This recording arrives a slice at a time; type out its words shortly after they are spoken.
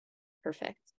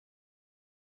Perfect.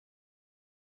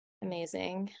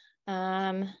 Amazing.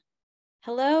 Hello.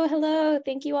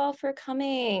 Thank you all for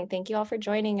coming. Thank you all for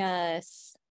joining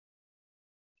us.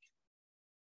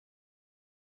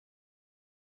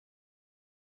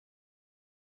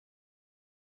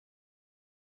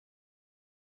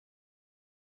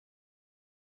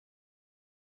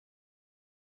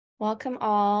 Welcome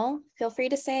all. Feel free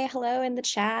to say hello in the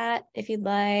chat if you'd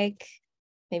like.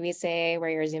 Maybe say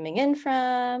where you're zooming in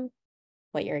from,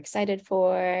 what you're excited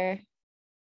for.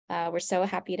 We're so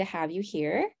happy to have you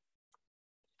here.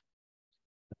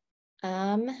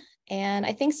 And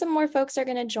I think some more folks are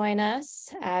going to join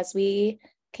us as we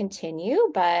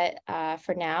continue, but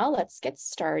for now, let's get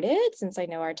started since I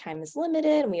know our time is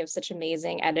limited and we have such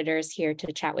amazing editors here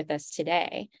to chat with us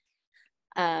today.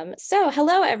 So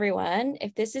hello, everyone.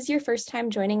 If this is your first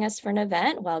time joining us for an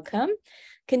event, welcome.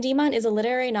 Kundiman is a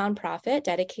literary nonprofit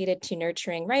dedicated to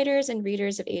nurturing writers and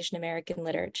readers of Asian American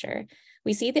literature.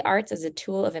 We see the arts as a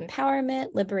tool of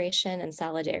empowerment, liberation, and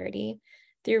solidarity.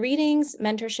 Through readings,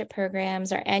 mentorship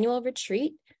programs, our annual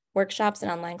retreat, workshops,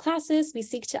 and online classes, we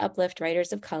seek to uplift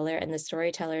writers of color and the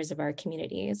storytellers of our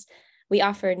communities. We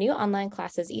offer new online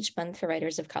classes each month for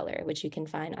writers of color, which you can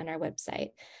find on our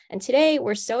website. And today,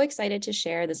 we're so excited to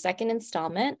share the second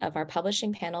installment of our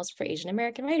Publishing Panels for Asian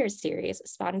American Writers series,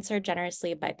 sponsored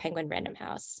generously by Penguin Random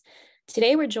House.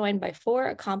 Today, we're joined by 4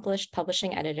 accomplished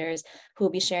publishing editors who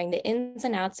will be sharing the ins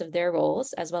and outs of their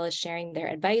roles, as well as sharing their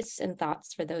advice and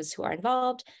thoughts for those who are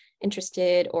involved,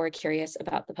 interested, or curious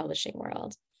about the publishing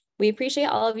world. We appreciate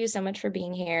all of you so much for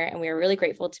being here, and we are really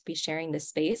grateful to be sharing this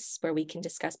space where we can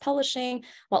discuss publishing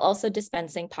while also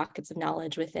dispensing pockets of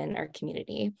knowledge within our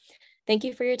community. Thank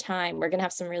you for your time. We're going to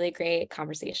have some really great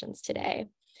conversations today.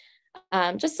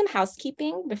 Just some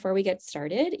housekeeping before we get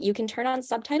started. You can turn on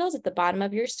subtitles at the bottom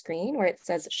of your screen where it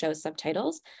says show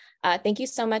subtitles. Thank you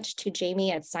so much to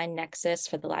Jamie at Sign Nexus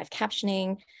for the live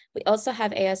captioning. We also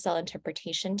have ASL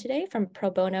interpretation today from Pro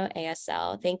Bono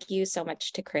ASL. Thank you so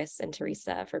much to Chris and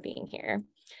Teresa for being here.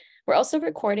 We're also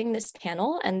recording this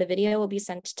panel, and the video will be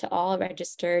sent to all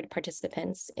registered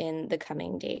participants in the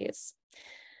coming days.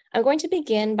 I'm going to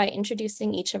begin by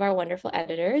introducing each of our wonderful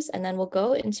editors, and then we'll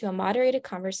go into a moderated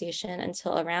conversation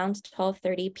until around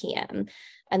 12:30 p.m.,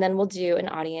 and then we'll do an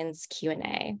audience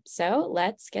Q&A. So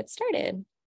let's get started.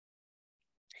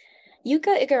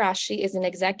 Yuka Igarashi is an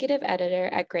executive editor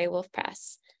at Graywolf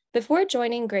Press. Before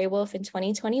joining Graywolf in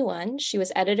 2021, she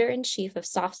was editor-in-chief of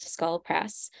Soft Skull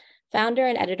Press, founder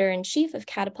and editor-in-chief of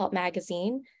Catapult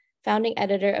Magazine, founding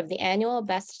editor of the annual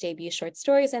Best Debut Short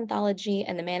Stories Anthology,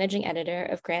 and the managing editor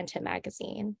of Granta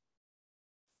Magazine.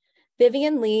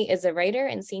 Vivian Lee is a writer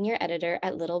and senior editor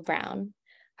at Little Brown.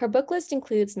 Her book list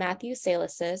includes Matthew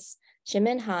Salisis,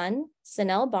 Jimin Han,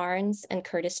 Sanel Barnes, and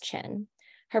Curtis Chin.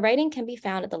 Her writing can be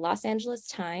found at the Los Angeles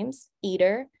Times,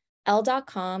 Eater,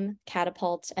 Elle.com,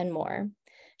 Catapult, and more.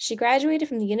 She graduated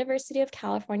from the University of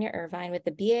California, Irvine with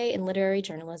a BA in literary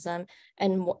journalism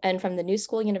and from the New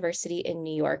School University in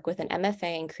New York with an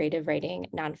MFA in creative writing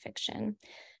nonfiction.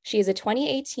 She is a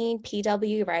 2018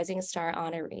 PW Rising Star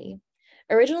honoree.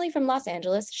 Originally from Los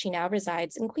Angeles, she now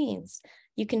resides in Queens.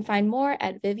 You can find more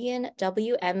at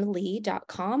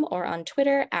vivianwmlee.com or on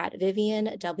Twitter at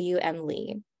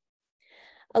vivianwmlee.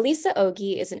 Alyssa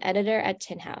Ogi is an editor at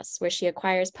Tin House, where she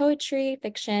acquires poetry,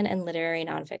 fiction, and literary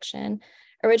nonfiction.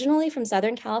 Originally from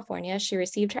Southern California, she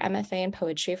received her MFA in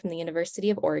poetry from the University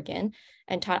of Oregon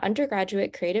and taught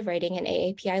undergraduate creative writing and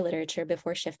AAPI literature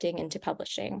before shifting into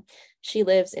publishing. She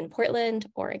lives in Portland,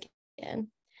 Oregon.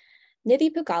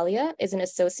 Nidhi Pugalia is an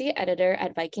associate editor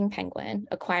at Viking Penguin,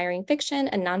 acquiring fiction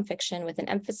and nonfiction with an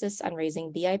emphasis on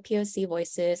raising BIPOC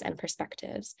voices and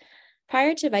perspectives.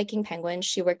 Prior to Viking Penguin,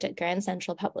 she worked at Grand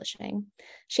Central Publishing.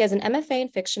 She has an MFA in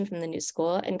fiction from the New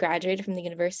School and graduated from the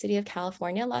University of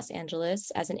California, Los Angeles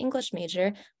as an English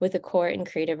major with a core in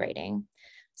creative writing.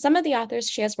 Some of the authors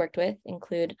she has worked with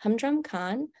include Humdrum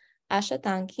Khan, Asha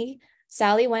Thanki,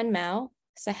 Sally Wen Mao,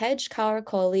 Sahej Kaur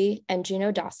Kohli, and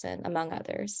Juno Dawson, among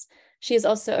others. She is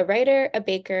also a writer, a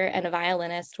baker, and a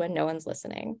violinist when no one's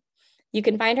listening. You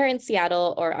can find her in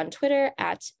Seattle or on Twitter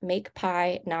at Make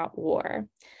Pie Not War.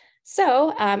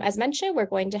 So as mentioned, we're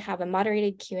going to have a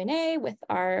moderated Q&A with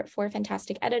our 4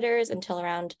 fantastic editors until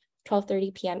around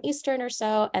 12:30 p.m. Eastern or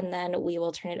so, and then we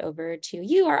will turn it over to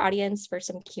you, our audience, for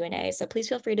some Q&A. So please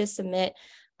feel free to submit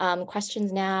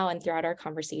questions now and throughout our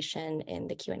conversation in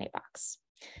the Q&A box.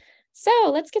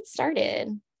 So let's get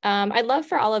started. I'd love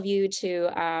for all of you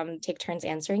to take turns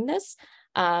answering this.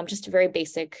 Just a very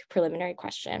basic preliminary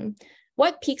question.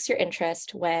 What piques your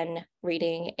interest when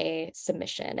reading a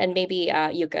submission? And maybe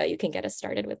Yuka, you can get us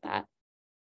started with that.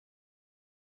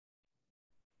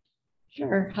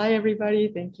 Sure. Hi,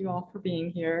 everybody. Thank you all for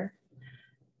being here.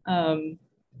 I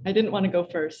didn't want to go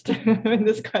first in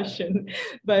this question,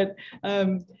 but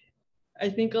I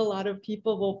think a lot of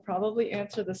people will probably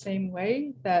answer the same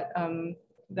way, that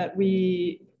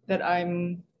that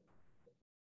I'm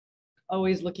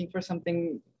always looking for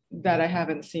something that I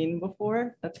haven't seen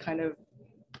before. That's kind of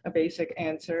a basic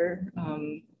answer.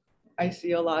 I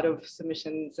see a lot of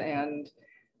submissions, and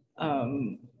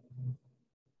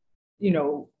you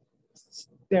know,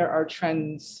 there are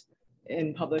trends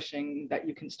in publishing that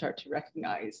you can start to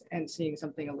recognize, and seeing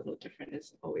something a little different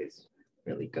is always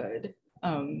really good.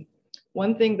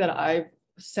 One thing that I've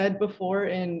said before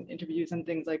in interviews and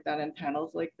things like that, and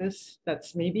panels like this,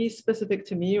 that's maybe specific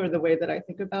to me or the way that I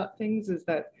think about things, is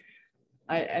that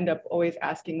I end up always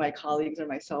asking my colleagues or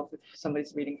myself, if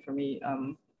somebody's reading for me,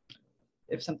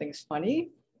 if something's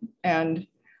funny. And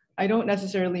I don't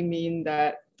necessarily mean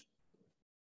that,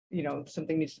 you know,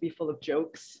 something needs to be full of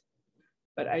jokes,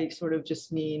 but I sort of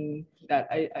just mean that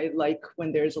I like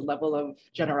when there's a level of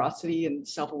generosity and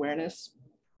self-awareness,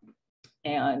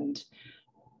 and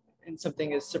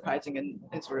something is surprising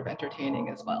and sort of entertaining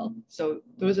as well. So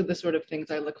those are the sort of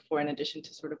things I look for, in addition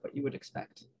to sort of what you would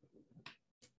expect.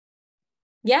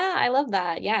 Yeah, I love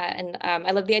that. Yeah. And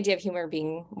I love the idea of humor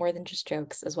being more than just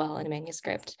jokes as well in a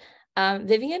manuscript.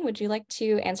 Vivian, would you like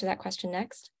to answer that question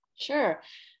next? Sure.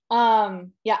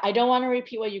 Yeah, I don't want to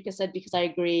repeat what Yuka said, because I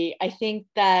agree. I think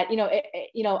that,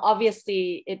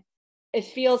 obviously it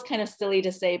feels kind of silly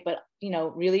to say, but,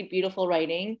 really beautiful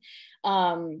writing.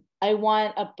 I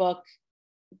want a book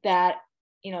that,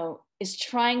 is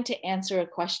trying to answer a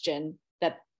question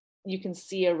that you can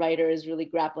see a writer is really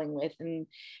grappling with, and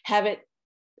have it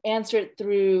answer it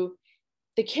through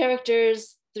the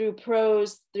characters, through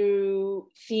prose, through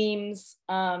themes,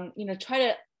 try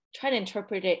to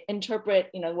interpret,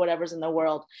 whatever's in the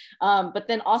world. But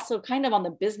then also kind of on the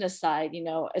business side,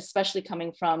 especially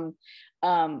coming from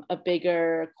a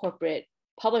bigger corporate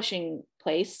publishing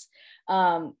place,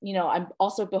 I'm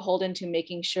also beholden to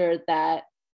making sure that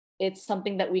it's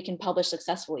something that we can publish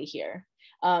successfully here.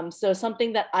 So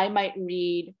something that I might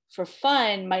read for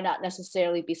fun might not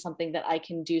necessarily be something that I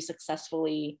can do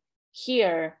successfully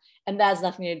here. And that has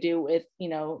nothing to do with,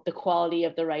 the quality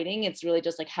of the writing. It's really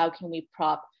just like, how can we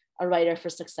prop a writer for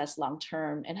success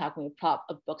long-term, and how can we prop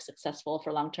a book successful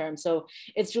for long-term? So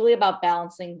it's really about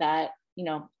balancing that,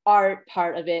 art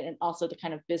part of it, and also the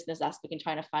kind of business aspect, and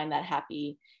trying to find that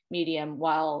happy medium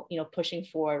while, pushing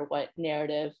forward what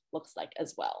narrative looks like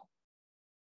as well.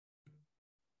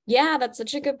 Yeah, that's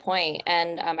such a good point.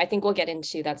 And I think we'll get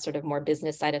into that sort of more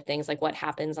business side of things, like what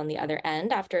happens on the other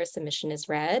end after a submission is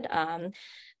read.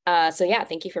 So yeah,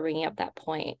 thank you for bringing up that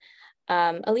point.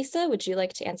 Alyssa, would you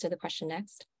like to answer the question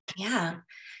next? Yeah,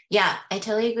 I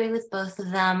totally agree with both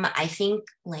of them. I think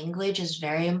language is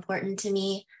very important to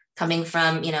me, coming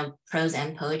from, prose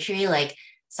and poetry. Like,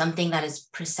 something that is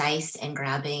precise and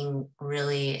grabbing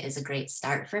really is a great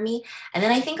start for me. And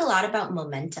then I think a lot about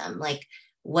momentum, like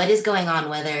what is going on,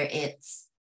 whether it's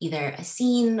either a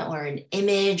scene or an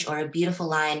image or a beautiful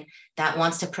line that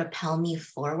wants to propel me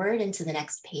forward into the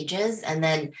next pages. And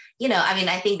then,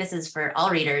 I think this is for all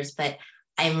readers, but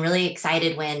I'm really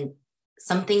excited when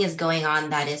something is going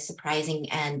on that is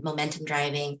surprising and momentum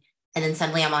driving, and then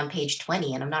suddenly I'm on page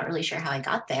 20 and I'm not really sure how I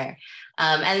got there.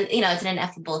 And it's an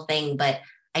ineffable thing, but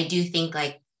I do think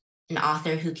like an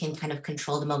author who can kind of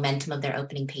control the momentum of their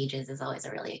opening pages is always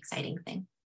a really exciting thing.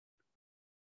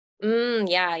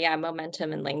 Yeah,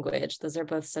 momentum and language. Those are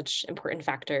both such important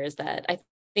factors that I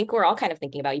think we're all kind of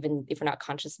thinking about, even if we're not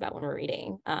conscious about when we're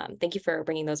reading. Thank you for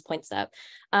bringing those points up.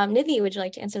 Nidhi, would you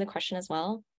like to answer the question as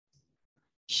well?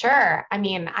 Sure.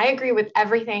 I agree with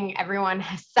everything everyone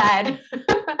has said.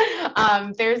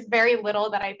 There's very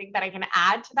little that I think that I can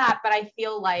add to that, but I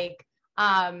feel like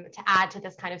to add to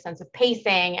this kind of sense of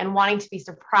pacing and wanting to be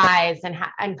surprised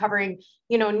and covering,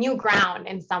 new ground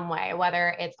in some way,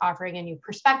 whether it's offering a new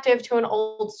perspective to an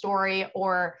old story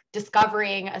or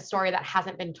discovering a story that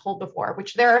hasn't been told before,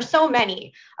 which there are so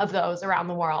many of those around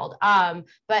the world.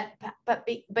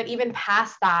 But even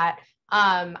past that,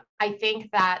 I think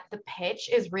that the pitch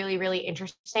is really, really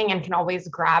interesting and can always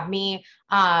grab me,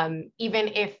 even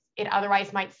if it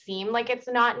otherwise might seem like it's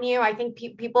not new. I think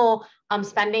people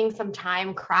spending some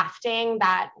time crafting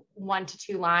that 1 to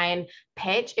 2 line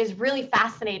pitch is really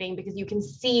fascinating, because you can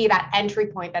see that entry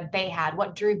point that they had,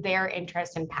 what drew their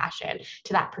interest and passion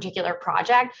to that particular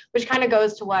project, which kind of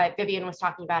goes to what Vivian was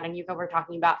talking about and Yuka were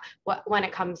talking about, when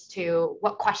it comes to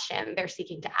what question they're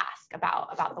seeking to ask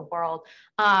about the world,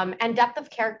 and depth of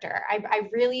character. I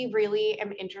really, really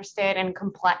am interested in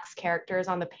complex characters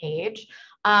on the page.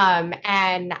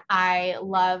 And I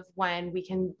love when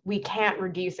we can't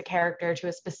reduce a character to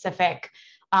a specific,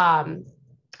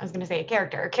 I was going to say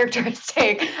a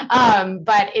characteristic,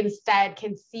 but instead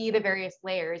can see the various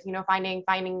layers, you know, finding,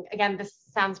 again, this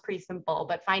sounds pretty simple,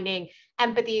 but finding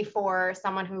empathy for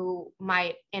someone who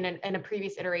might in a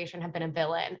previous iteration have been a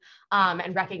villain,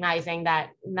 and recognizing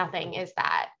that nothing is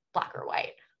that black or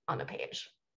white on the page.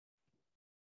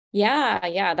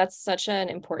 Yeah, that's such an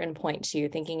important point too,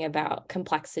 thinking about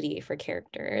complexity for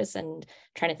characters and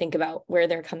trying to think about where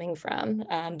they're coming from,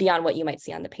 beyond what you might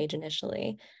see on the page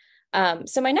initially.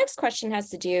 So my next question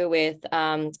has to do with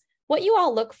what you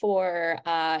all look for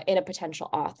in a potential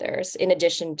authors, in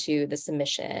addition to the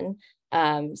submission.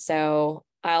 So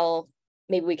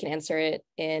maybe we can answer it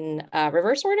in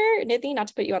reverse order. Nidhi, not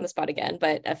to put you on the spot again,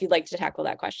 but if you'd like to tackle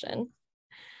that question.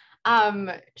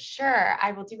 Sure,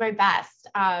 I will do my best.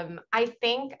 I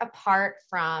think apart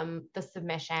from the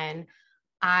submission,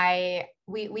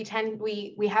 we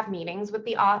have meetings with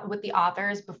the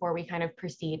authors before we kind of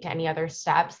proceed to any other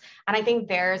steps. And I think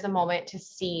there's a moment to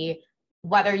see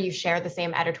whether you share the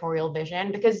same editorial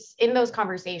vision, because in those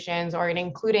conversations, or in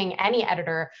including any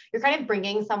editor, you're kind of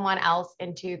bringing someone else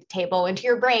into the table, into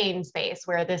your brain space,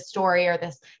 where this story or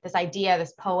this idea,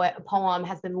 this poem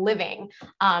has been living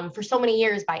for so many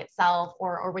years by itself,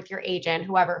 or with your agent,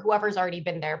 whoever's already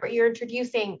been there. But you're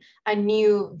introducing a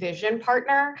new vision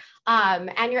partner,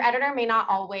 and your editor may not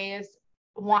always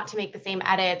want to make the same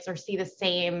edits or see the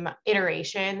same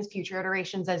future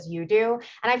iterations as you do.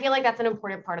 And I feel like that's an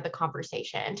important part of the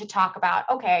conversation, to talk about,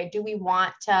 okay, do we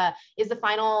want to, is the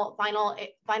final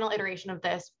iteration of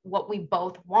this what we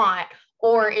both want,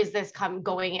 or is this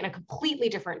going in a completely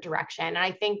different direction? And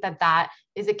I think that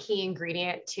is a key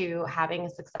ingredient to having a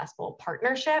successful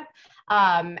partnership.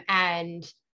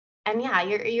 And yeah,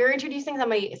 you're introducing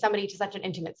somebody to such an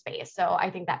intimate space. So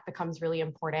I think that becomes really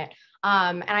important.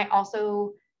 And I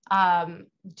also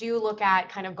do look at,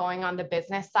 kind of going on the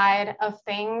business side of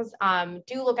things,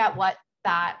 do look at what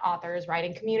that author's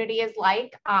writing community is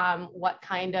like, what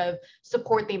kind of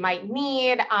support they might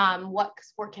need, what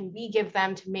support can we give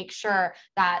them to make sure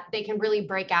that they can really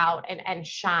break out and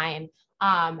shine.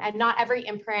 And not every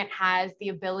imprint has the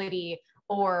ability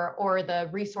or the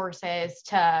resources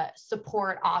to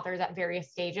support authors at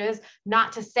various stages.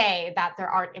 Not to say that there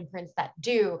aren't imprints that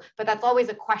do, but that's always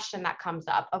a question that comes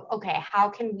up of, okay, how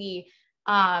can we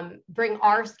bring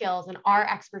our skills and our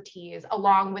expertise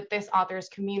along with this author's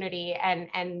community and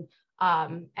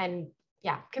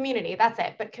yeah, community, that's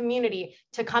it, but community,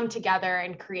 to come together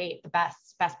and create the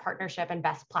best partnership and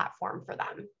best platform for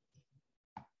them.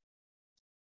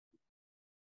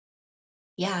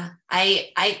 Yeah,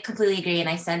 I completely agree. And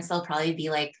I sense there'll probably be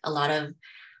like a lot of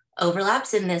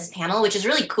overlaps in this panel, which is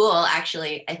really cool,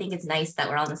 actually. I think it's nice that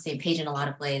we're on the same page in a lot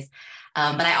of ways.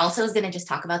 But I also was going to just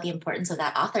talk about the importance of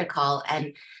that author call,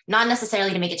 and not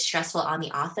necessarily to make it stressful on the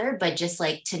author, but just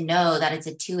like to know that it's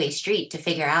a two-way street, to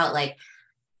figure out like,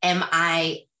 am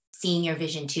I seeing your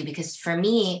vision too? Because for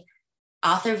me,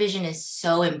 author vision is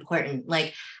so important.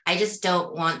 Like, I just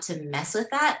don't want to mess with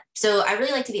that. So I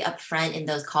really like to be upfront in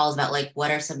those calls about like,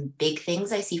 what are some big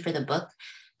things I see for the book?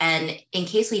 And in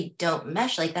case we don't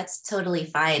mesh, like, that's totally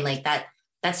fine. Like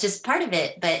that's just part of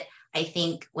it. But I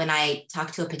think when I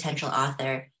talk to a potential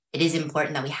author, it is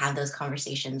important that we have those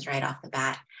conversations right off the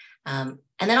bat.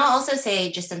 And then I'll also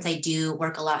say, just since I do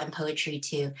work a lot in poetry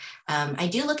too, I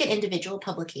do look at individual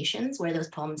publications where those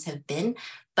poems have been,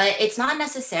 but it's not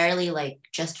necessarily like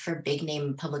just for big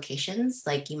name publications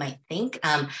like you might think.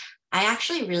 I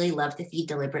actually really love to see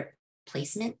deliberate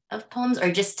placement of poems,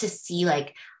 or just to see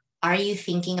like, are you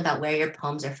thinking about where your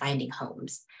poems are finding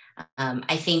homes?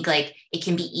 I think like it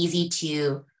can be easy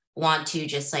to want to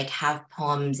just like have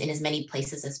poems in as many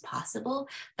places as possible,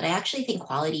 but I actually think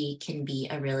quality can be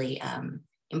a really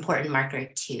important marker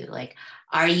too. Like,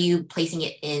 are you placing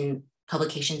it in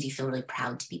publications you feel really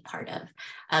proud to be part of?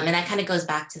 And that kind of goes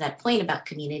back to that point about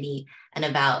community and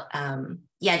about,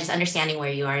 yeah, just understanding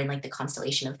where you are in like the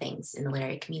constellation of things in the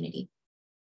literary community.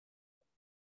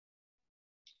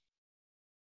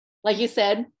 Like you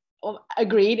said,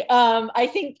 agreed. I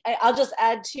think I'll just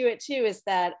add to it too, is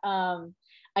that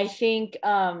I think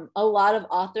a lot of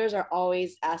authors are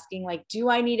always asking, like, do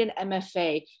I need an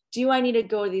MFA? Do I need to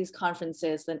go to these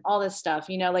conferences and all this stuff?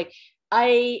 You know, like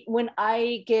when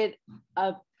I get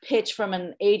a pitch from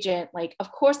an agent, like,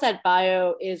 of course that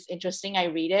bio is interesting. I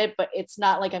read it, but it's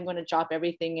not like I'm going to drop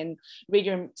everything and read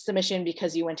your submission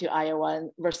because you went to Iowa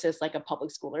versus like a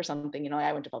public school or something. You know,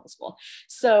 I went to public school.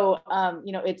 So,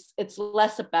 you know, it's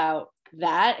less about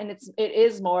that. And it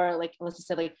is more like Alyssa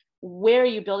said, like, where are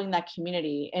you building that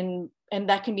community? And and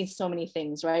that can be so many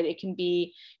things, right? It can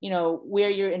be, where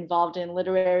you're involved in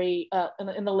literary,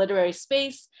 in the literary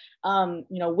space,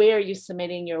 where are you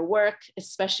submitting your work,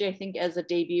 especially I think as a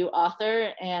debut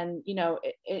author, and,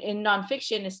 in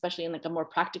nonfiction, especially in like a more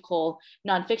practical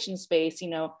nonfiction space,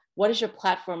 what does your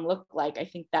platform look like? I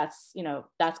think that's kind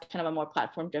of a more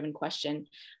platform driven question.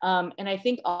 And I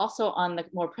think also on the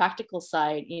more practical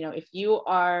side, if you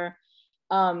are,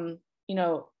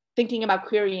 thinking about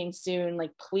querying soon,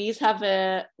 like please have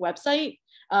a website.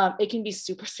 It can be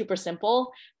super, super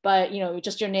simple, but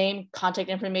just your name, contact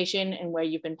information, and where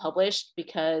you've been published,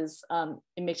 because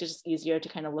it makes it just easier to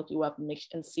kind of look you up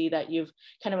and see that you've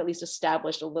kind of at least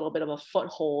established a little bit of a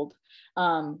foothold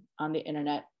on the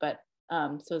internet. But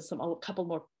so a couple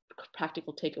more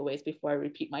practical takeaways before I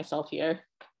repeat myself here.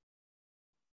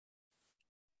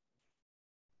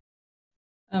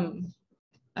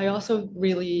 I also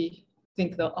really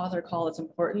think the author call is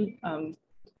important.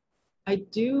 I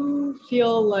do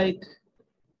feel like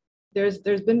there's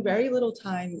been very little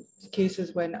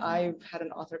cases when I've had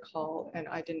an author call and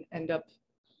I didn't end up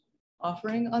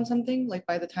offering on something. Like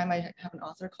by the time I have an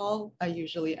author call, I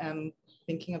usually am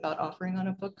thinking about offering on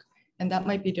a book, and that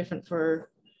might be different for,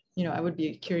 I would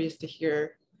be curious to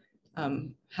hear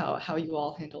how you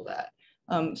all handle that.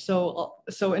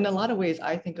 So in a lot of ways,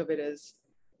 I think of it as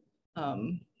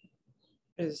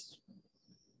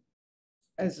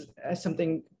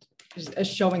something, as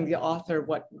showing the author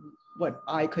what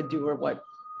I could do, or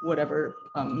whatever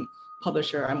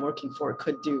publisher I'm working for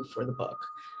could do for the book.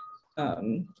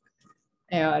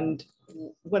 And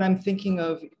what I'm thinking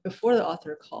of before the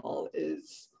author call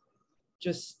is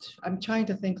just, I'm trying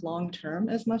to think long-term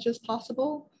as much as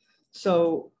possible.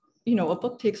 So, a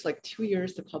book takes like 2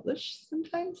 years to publish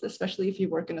sometimes, especially if you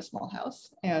work in a small house.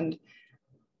 And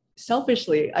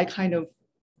selfishly, I kind of,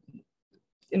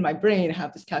 in my brain,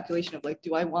 have this calculation of like,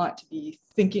 do I want to be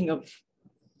thinking of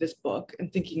this book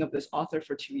and thinking of this author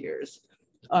for 2 years?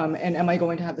 And am I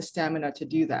going to have the stamina to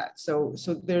do that? So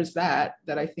there's that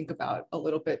I think about a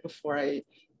little bit before I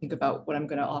think about what I'm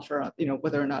going to offer,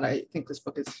 whether or not I think this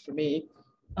book is for me.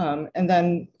 And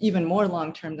then even more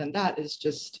long-term than that is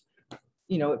just,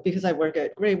 because I work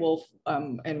at Graywolf,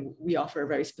 and we offer a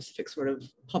very specific sort of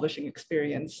publishing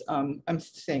experience, I'm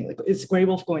saying, like, is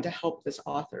Graywolf going to help this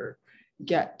author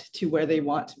get to where they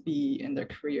want to be in their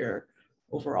career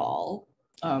overall?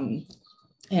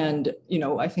 And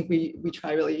I think we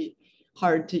try really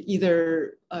hard to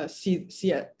either see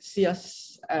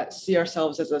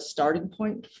ourselves as a starting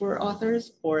point for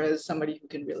authors, or as somebody who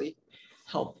can really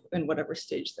help in whatever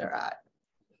stage they're at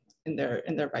in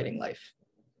their writing life.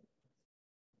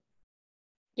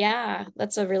 Yeah,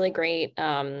 that's a really great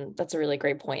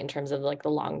point in terms of like the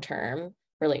long-term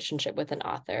relationship with an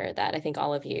author that I think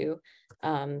all of you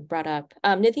brought up.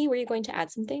 Nidhi, were you going to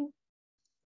add something?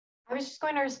 I was just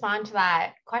going to respond to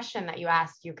that question that you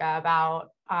asked, Yuka,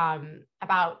 about I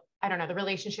don't know, the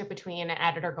relationship between an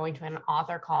editor going to an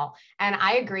author call. And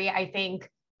I agree. I think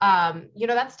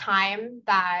that's time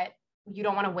that you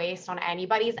don't want to waste on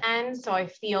anybody's end. So I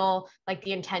feel like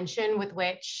the intention with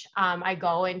which I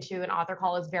go into an author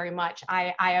call is very much,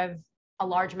 I have a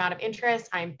large amount of interest.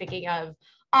 I'm thinking of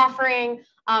offering,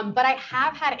 but I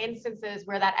have had instances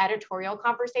where that editorial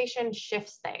conversation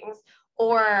shifts things,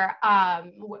 or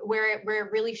where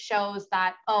it really shows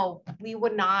that, oh, we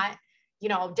would not,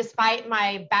 despite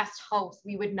my best hopes,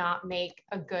 we would not make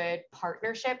a good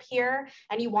partnership here.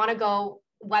 And you want to go,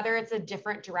 whether it's a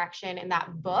different direction in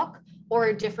that book or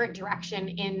a different direction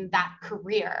in that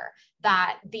career,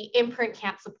 that the imprint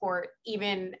can't support,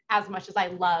 even as much as I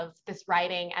love this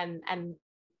writing and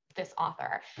this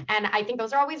author. And I think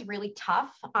those are always really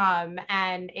tough.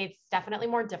 And it's definitely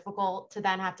more difficult to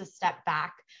then have to step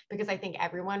back, because I think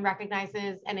everyone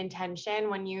recognizes an intention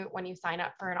when you sign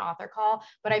up for an author call.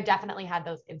 But I've definitely had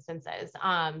those instances.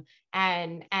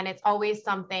 And it's always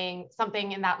something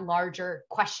in that larger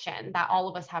question that all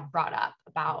of us have brought up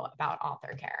about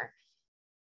author care.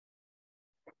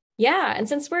 Yeah, and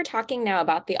since we're talking now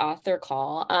about the author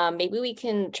call, maybe we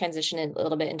can transition a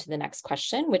little bit into the next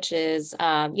question, which is,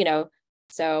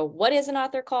 so what is an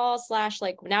author call /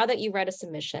 like, now that you read a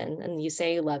submission and you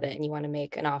say you love it and you want to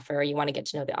make an offer, or you want to get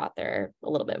to know the author a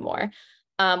little bit more,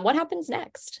 what happens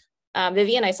next?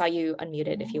 Vivian, I saw you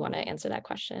unmuted if you want to answer that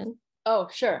question. Oh,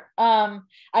 sure. I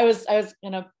was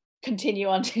going to continue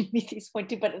on to Nidhi's point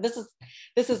too, but this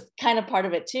is kind of part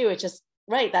of it too. It's just,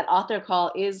 right, that author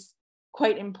call is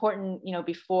quite important,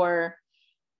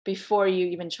 before you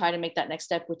even try to make that next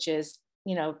step, which is,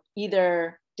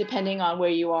 either depending on where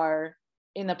you are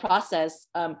in the process,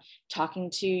 talking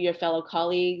to your fellow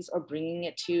colleagues or bringing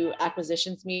it to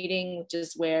acquisitions meeting, which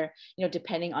is where,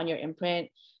 depending on your imprint,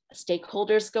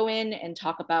 stakeholders go in and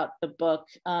talk about the book,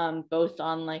 both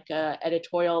on like a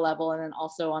editorial level and then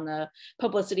also on the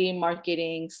publicity,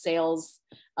 marketing, sales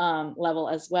level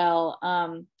as well.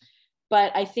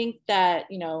 But I think that,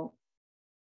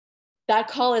 that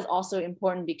call is also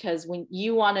important because when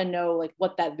you want to know like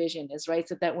what that vision is, right?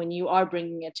 So that when you are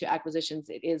bringing it to acquisitions,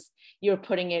 you're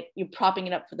propping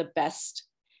it up for the best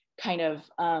kind of,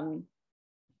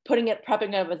 propping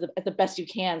it up as the best you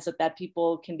can so that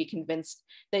people can be convinced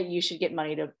that you should get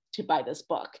money to buy this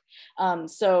book.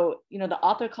 So, the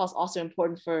author call is also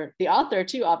important for the author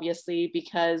too, obviously,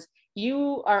 because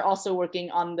you are also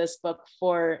working on this book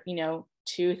for,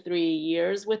 2-3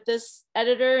 years with this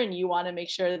editor, and you want to make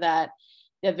sure that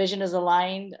the vision is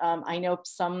aligned. I know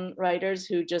some writers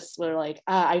who just were like,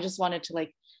 I just wanted to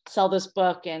like sell this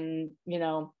book, and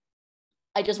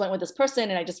I just went with this person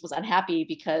and I just was unhappy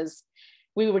because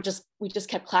we just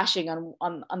kept clashing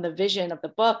on the vision of the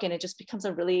book, and it just becomes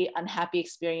a really unhappy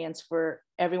experience for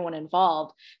everyone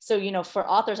involved. So, for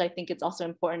authors, I think it's also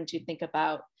important to think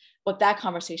about what that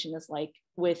conversation is like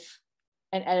with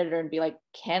an editor and be like,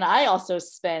 can I also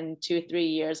spend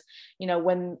 2-3 years?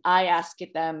 When I ask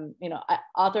them,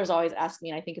 authors always ask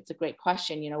me, and I think it's a great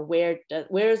question, where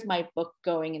is my book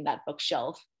going in that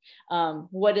bookshelf?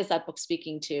 What is that book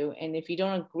speaking to? And if you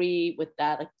don't agree with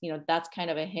that, that's kind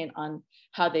of a hint on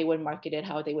how they would market it,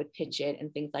 how they would pitch it,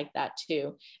 and things like that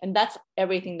too. And that's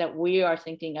everything that we are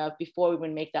thinking of before we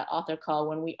would make that author call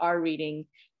when we are reading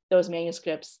those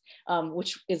manuscripts,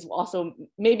 which is also,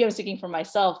 maybe I'm speaking for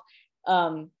myself,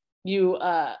 you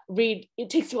read,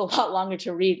 it takes you a lot longer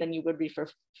to read than you would read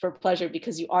for pleasure,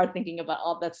 because you are thinking about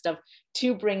all that stuff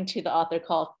to bring to the author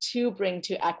call, to bring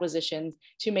to acquisitions,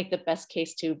 to make the best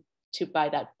case to buy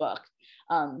that book.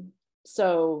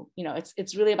 So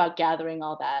it's really about gathering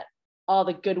all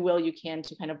the goodwill you can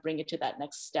to kind of bring it to that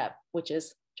next step, which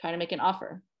is trying to make an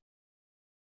offer.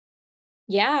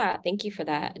 Yeah, thank you for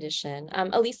that addition.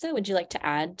 Alyssa, would you like to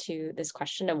add to this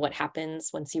question of what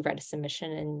happens once you read a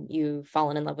submission and you've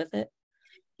fallen in love with it?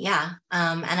 Yeah,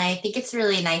 and I think it's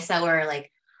really nice that we're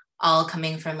like all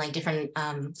coming from like different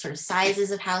sort of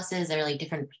sizes of houses or like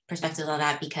different perspectives on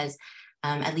that, because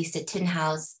at least at Tin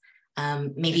House,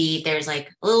 maybe there's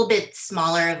like a little bit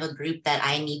smaller of a group that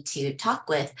I need to talk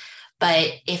with. But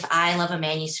if I love a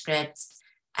manuscript,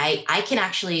 I can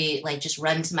actually like just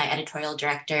run to my editorial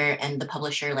director and the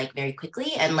publisher like very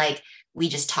quickly, and like we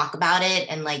just talk about it,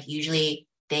 and like usually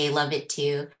they love it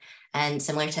too. And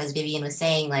similar to as Vivian was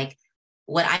saying, like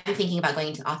what I'm thinking about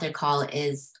going to author call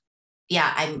is,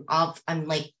 yeah, I'm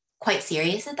like quite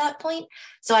serious at that point.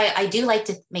 So I do like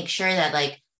to make sure that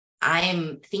like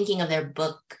I'm thinking of their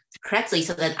book correctly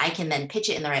so that I can then pitch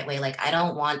it in the right way. Like I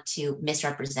don't want to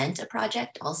misrepresent a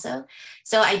project also.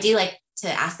 So I do like to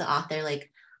ask the author like,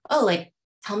 oh, like,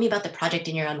 tell me about the project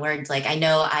in your own words. Like, I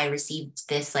know I received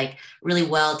this like really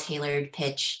well-tailored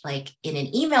pitch like in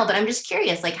an email, but I'm just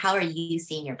curious, like, how are you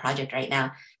seeing your project right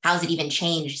now? How's it even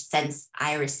changed since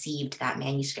I received that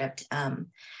manuscript?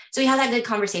 So we have that good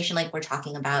conversation like we're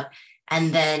talking about.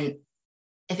 And then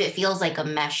if it feels like a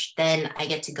mesh, then I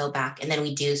get to go back and then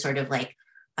we do sort of like,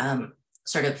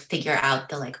 sort of figure out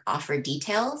the like offer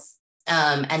details.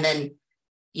 And then,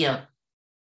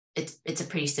 it's a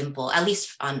pretty simple, at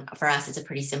least for us, it's a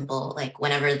pretty simple, like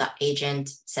whenever the agent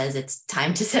says it's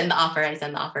time to send the offer, I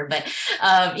send the offer. But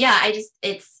yeah,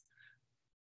 it's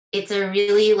a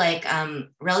really like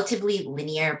relatively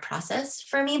linear process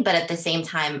for me. But at the same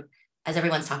time, as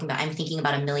everyone's talking about, I'm thinking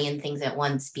about a million things at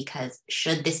once, because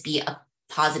should this be a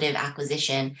positive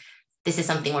acquisition, this is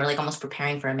something we're like almost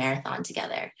preparing for a marathon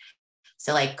together.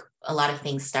 So like a lot of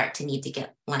things start to need to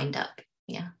get lined up.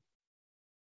 Yeah.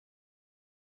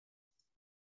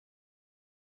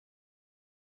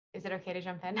 Is it okay to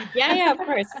jump in? Yeah, of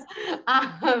course.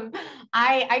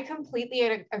 I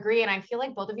completely agree. And I feel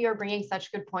like both of you are bringing such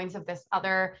good points of this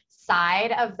other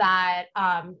side of that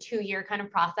 2-year kind of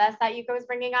process that Yuka was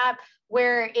bringing up,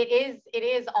 where it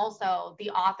is also the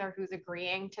author who's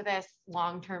agreeing to this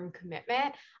long-term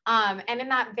commitment. And in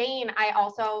that vein, I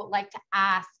also like to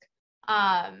ask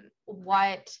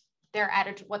what their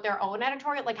own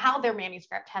editorial, like how their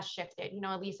manuscript has shifted.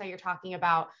 Alyssa, you're talking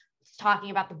about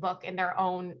the book on their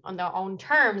own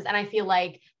terms, and I feel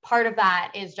like part of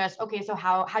that is just, okay, so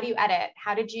how do you edit?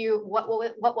 How did you what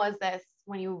was this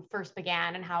first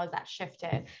began, and how has that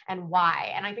shifted and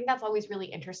why? And I think that's always really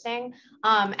interesting.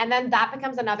 And then that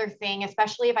becomes another thing,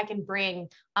 especially if I can bring,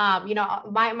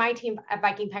 my team at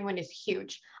Viking Penguin is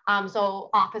huge. So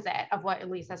opposite of what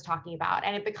Elisa's talking about.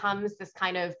 And it becomes this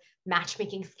kind of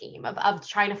matchmaking scheme of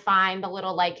trying to find the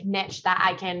little like niche that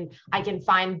I can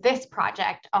find this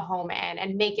project a home in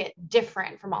and make it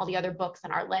different from all the other books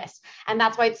in our list. And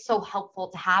that's why it's so helpful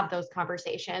to have those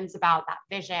conversations about that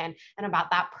vision and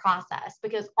about that process,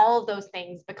 because all of those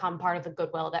things become part of the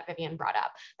goodwill that Vivian brought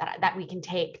up, that we can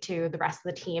take to the rest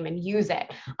of the team and use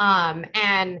it.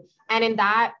 And in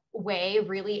that way,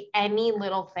 really any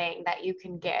little thing that you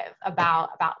can give about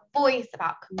voice,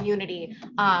 about community,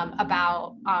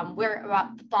 about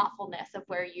thoughtfulness of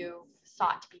where you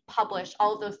sought to be published,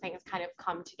 all of those things kind of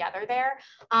come together there.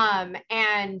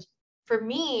 And for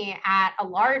me, at a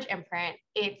large imprint,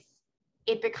 it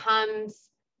becomes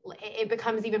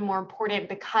even more important,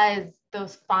 because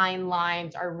those fine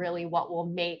lines are really what will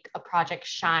make a project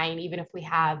shine, even if we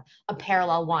have a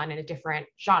parallel one in a different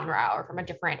genre or from a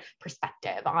different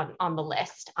perspective on the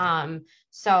list.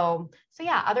 So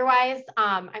yeah, otherwise,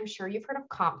 I'm sure you've heard of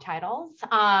comp titles.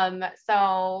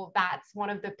 So that's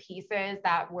one of the pieces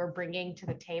that we're bringing to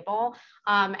the table.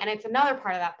 And it's another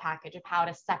part of that package of how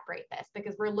to separate this,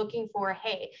 because we're looking for,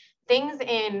 hey, things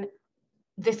in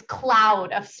this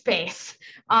cloud of space,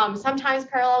 sometimes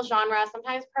parallel genre,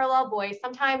 sometimes parallel voice,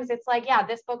 sometimes it's like, yeah,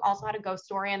 this book also had a ghost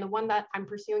story, and the one that I'm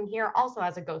pursuing here also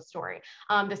has a ghost story.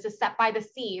 This is set by the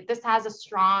sea, this has a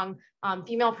strong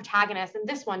female protagonist, and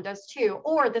this one does too.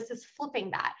 Or this is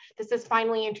flipping that, this is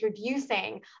finally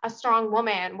introducing a strong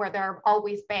woman where there have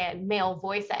always been male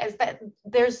voices. That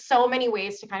there's so many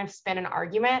ways to kind of spin an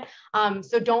argument.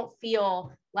 So don't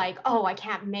feel like, oh, I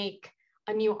can't make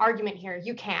a new argument here.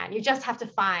 You just have to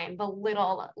find the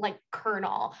little like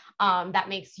kernel that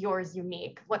makes yours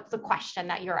unique. What's the question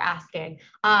that you're asking?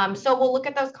 So we'll look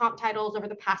at those comp titles over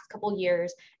the past couple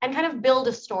years and kind of build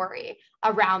a story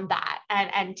around that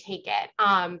and take it.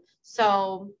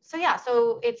 So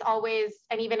it's always,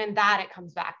 and even in that, it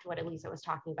comes back to what Elisa was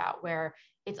talking about, where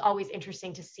it's always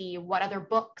interesting to see what other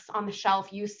books on the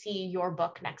shelf you see your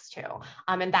book next to.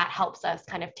 And that helps us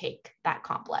kind of take that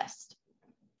comp list.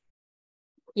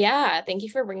 Yeah, thank you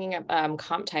for bringing up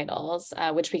comp titles,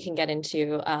 which we can get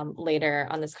into later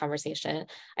on this conversation.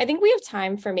 I think we have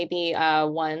time for maybe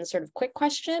one sort of quick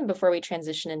question before we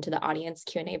transition into the audience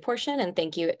Q&A portion. And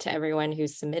thank you to everyone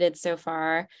who's submitted so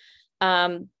far.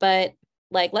 But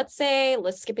like, let's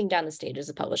skipping down the stages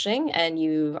of publishing, and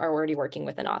you are already working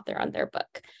with an author on their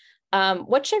book.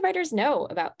 What should writers know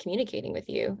about communicating with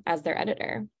you as their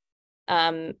editor?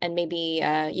 And maybe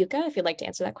Yuka, if you'd like to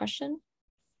answer that question.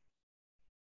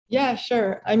 Yeah,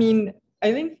 sure. I mean,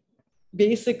 I think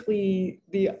basically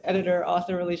the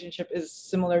editor-author relationship is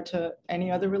similar to any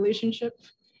other relationship.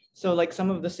 So like some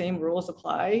of the same rules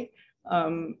apply.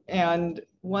 And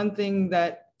one thing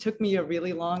that took me a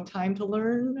really long time to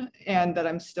learn, and that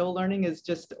I'm still learning, is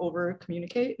just over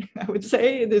communicate, I would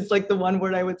say. It is like the one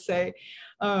word I would say.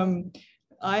 I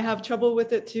have trouble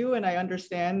with it too, and I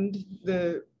understand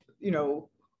the,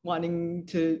 wanting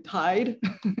to hide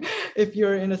if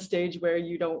you're in a stage where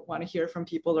you don't want to hear from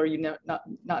people, or you're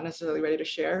not necessarily ready to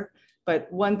share.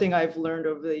 But one thing I've learned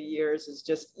over the years is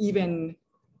just even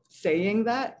saying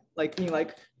that, like being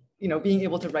like, being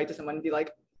able to write to someone and be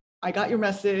like, I got your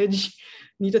message,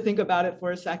 need to think about it for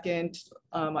a second.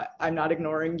 I'm not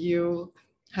ignoring you,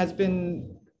 has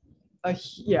been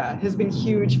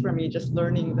huge for me, just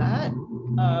learning that.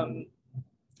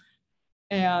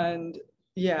 And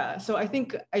yeah, so I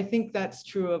think that's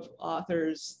true of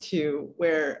authors too,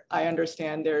 where I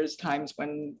understand there's times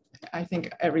when I think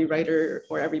every writer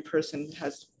or every person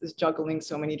is juggling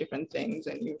so many different things,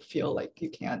 and you feel like you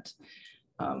can't,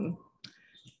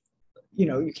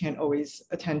 you can't always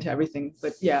attend to everything.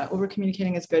 But yeah, over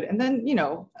communicating is good. And then,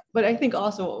 but I think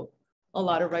also a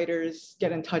lot of writers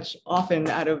get in touch often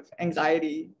out of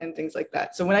anxiety and things like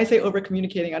that. So when I say over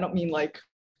communicating, I don't mean like,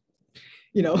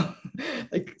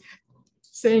 like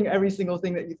saying every single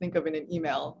thing that you think of in an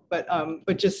email, but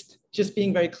just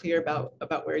being very clear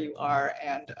about where you are,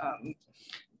 and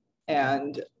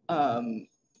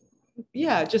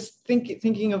just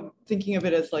thinking of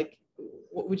it as like,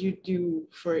 what would you do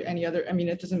for any other? I mean,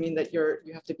 it doesn't mean that you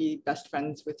have to be best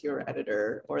friends with your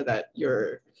editor, or that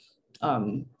you're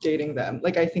dating them.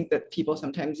 Like, I think that people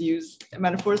sometimes use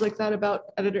metaphors like that about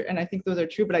editor, and I think those are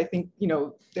true, but I think,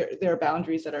 there are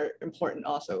boundaries that are important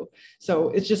also. So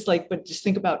it's just like, but just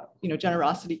think about,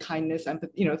 generosity, kindness,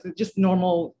 empathy, just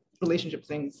normal relationship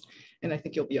things, and I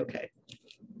think you'll be okay.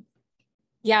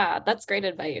 Yeah, that's great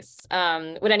advice.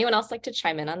 Would anyone else like to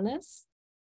chime in on this?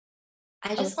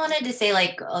 I just wanted to say,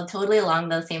 like, totally along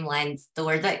those same lines, the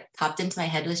word that popped into my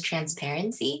head was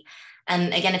transparency.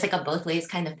 And again, it's like a both ways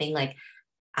kind of thing. Like,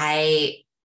 I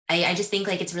just think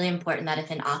like it's really important that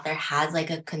if an author has like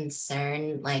a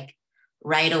concern, like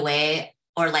right away,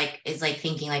 or like is like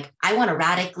thinking like, I want to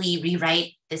radically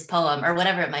rewrite this poem or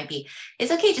whatever it might be,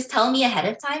 it's okay. Just tell me ahead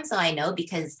of time so I know,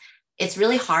 because it's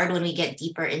really hard when we get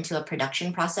deeper into a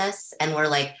production process and we're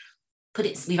like,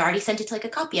 we've already sent it to like a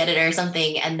copy editor or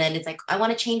something. And then it's like, I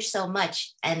want to change so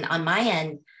much. And on my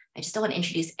end, I just don't want to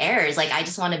introduce errors. Like, I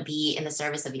just want to be in the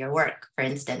service of your work, for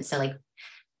instance. So like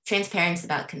transparency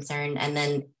about concern. And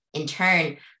then in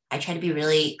turn, I try to be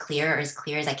really clear, or as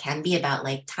clear as I can be, about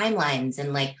like timelines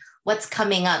and like what's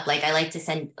coming up. Like, I like to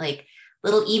send like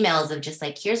little emails of just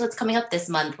like, here's what's coming up this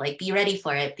month, like be ready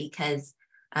for it, because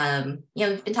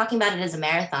we've been talking about it as a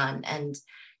marathon. And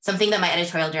something that my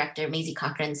editorial director, Maisie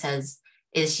Cochran, says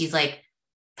is, she's like,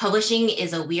 publishing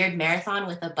is a weird marathon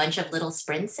with a bunch of little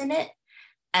sprints in it.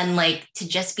 And like, to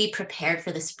just be prepared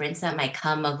for the sprints that might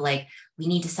come of like, we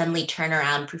need to suddenly turn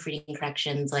around proofreading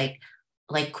corrections like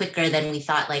quicker than we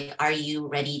thought. Like, are you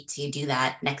ready to do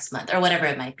that next month or whatever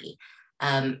it might be?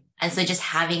 And so just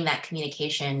having that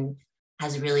communication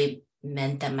has really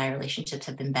meant that my relationships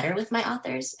have been better with my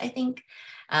authors, I think.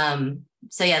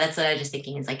 So yeah, that's what I was just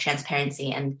thinking, is like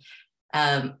transparency. And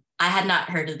I had not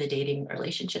heard of the dating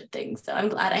relationship thing, so I'm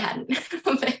glad I hadn't.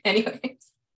 But anyways.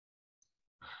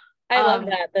 I love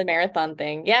that, the marathon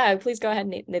thing. Yeah, please go ahead,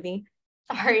 Nidhi.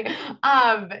 Sorry.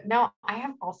 No, I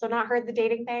have also not heard the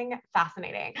dating thing.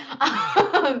 Fascinating.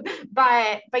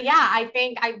 But yeah, I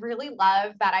think I really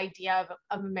love that idea of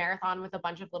a marathon with a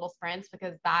bunch of little sprints,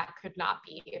 because that could not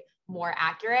be more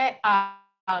accurate.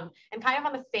 And kind of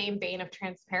on the same vein of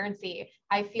transparency,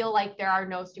 I feel like there are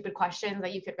no stupid questions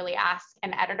that you could really ask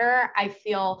an editor. I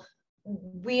feel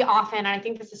we often, and I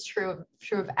think this is true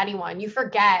of anyone, you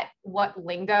forget what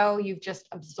lingo you've just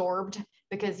absorbed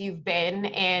because you've been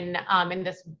in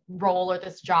this role or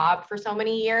this job for so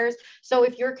many years. So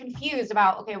if you're confused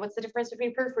about, okay, what's the difference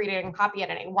between proofreading and copy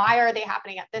editing? Why are they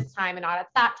happening at this time and not at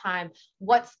that time?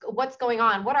 What's going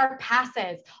on? What are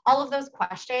passes? All of those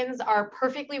questions are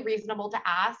perfectly reasonable to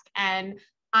ask. And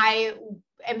I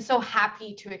am so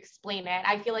happy to explain it.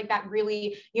 I feel like that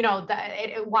really,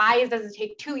 why does it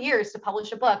take 2 years to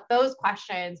publish a book? Those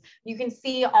questions, you can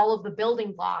see all of the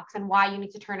building blocks and why you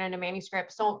need to turn in a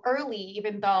manuscript so early,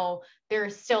 even though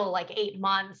there's still like 8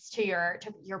 months to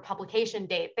your publication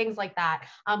date, things like that.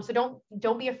 So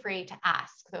don't be afraid to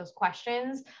ask those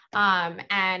questions.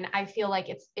 And I feel like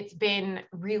it's been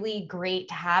really great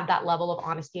to have that level of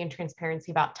honesty and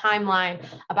transparency about timeline,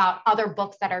 about other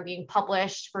books that are being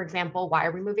published. For example, why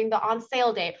are we moving the on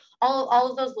sale date?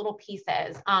 All of those little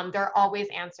pieces, there are always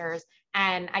answers.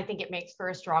 And I think it makes for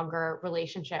a stronger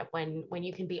relationship when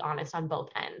you can be honest on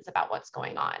both ends about what's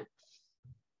going on.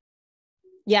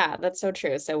 Yeah, that's so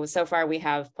true. So far we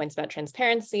have points about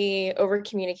transparency, over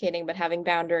communicating, but having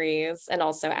boundaries, and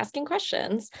also asking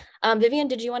questions. Vivian,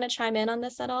 did you want to chime in on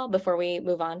this at all before we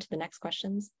move on to the next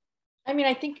questions? I mean,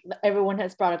 I think everyone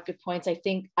has brought up good points. I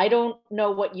think I don't know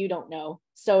what you don't know.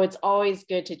 So it's always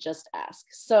good to just ask.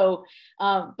 So,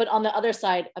 but on the other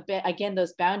side, a bit, again,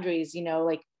 those boundaries,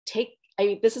 like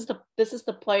this is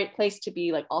the place to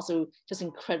be like also just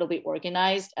incredibly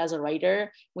organized as a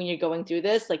writer when you're going through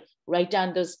this. Like, write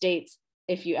down those dates.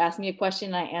 If you ask me a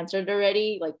question and I answered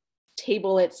already, like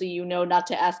table it so you know not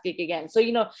to ask it again. So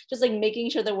just like making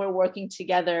sure that we're working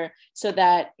together so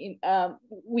that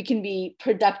we can be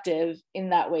productive in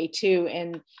that way too,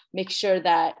 and make sure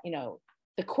that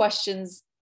the questions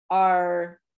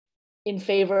are in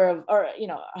favor of, or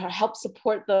help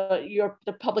support the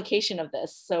publication of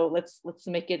this. So let's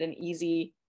make it an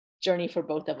easy journey for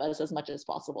both of us as much as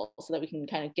possible, so that we can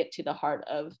kind of get to the heart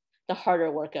of the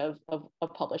harder work of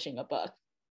publishing a book.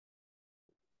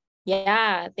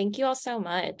 Yeah, thank you all so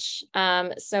much.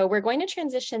 So we're going to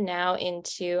transition now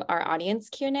into our audience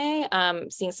Q&A.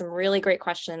 Seeing some really great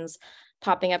questions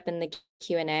popping up in the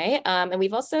Q&A. And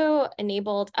we've also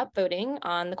enabled upvoting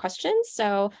on the questions.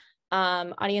 So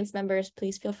audience members,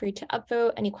 please feel free to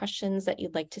upvote any questions that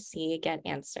you'd like to see get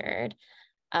answered.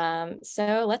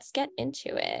 So let's get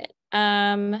into it.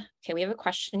 Okay, we have a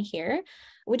question here.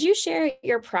 Would you share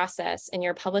your process in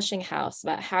your publishing house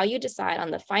about how you decide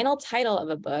on the final title of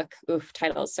a book? Oof,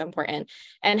 title is so important.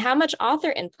 And how much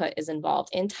author input is involved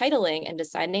in titling and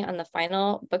deciding on the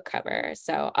final book cover?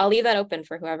 So I'll leave that open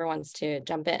for whoever wants to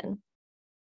jump in.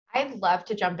 I'd love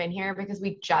to jump in here because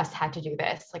we just had to do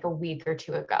this like a week or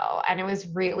two ago. And it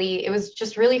was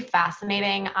just really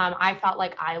fascinating. I felt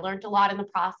like I learned a lot in the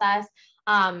process.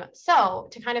 So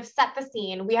to kind of set the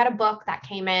scene, we had a book that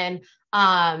came in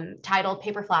titled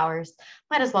Paper Flowers.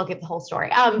 Might as well give the whole story.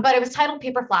 But it was titled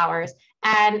Paper Flowers,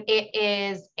 and it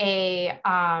is a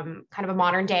kind of a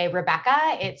modern day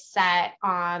Rebecca. It's set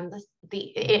on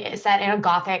it's set in a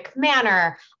Gothic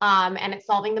manor, and it's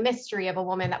solving the mystery of a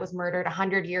woman that was murdered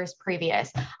 100 years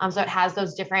previous. So it has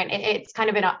those different. It's kind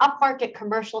of in an upmarket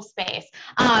commercial space,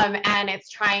 and it's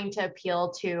trying to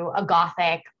appeal to a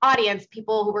Gothic audience,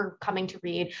 people who were coming to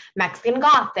read Mexican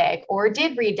Gothic or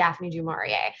did read Daphne du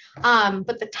Maurier.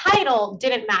 But the title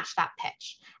didn't match that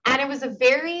pitch. And it was a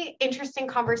very interesting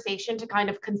conversation to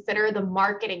kind of consider the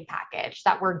marketing package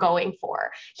that we're going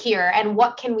for here, and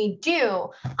what can we do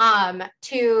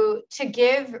to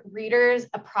give readers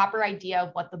a proper idea of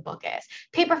what the book is.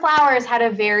 Paper Flowers had a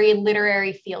very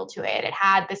literary feel to it. It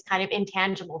had this kind of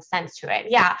intangible sense to it.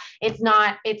 Yeah, it's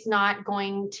not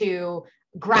going to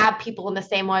grab people in the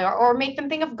same way, or make them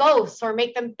think of ghosts, or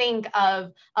make them think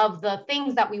of the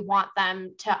things that we want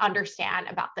them to understand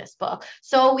about this book.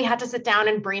 So we had to sit down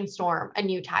and brainstorm a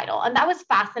new title. And that was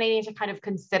fascinating to kind of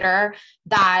consider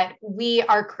that we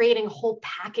are creating a whole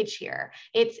package here.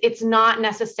 It's not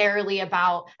necessarily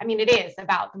about, I mean, it is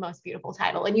about the most beautiful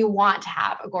title, and you want to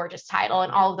have a gorgeous title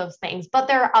and all of those things, but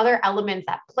there are other elements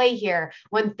at play here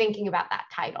when thinking about that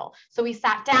title. So we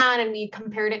sat down and we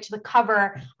compared it to the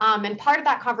cover, and part of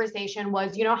that conversation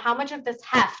was, how much of this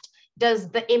heft does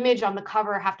the image on the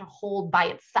cover have to hold by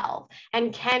itself?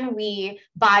 And can we,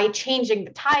 by changing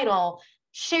the title,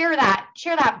 share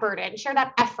that burden, share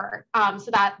that effort, so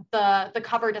that the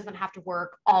cover doesn't have to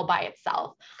work all by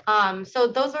itself. So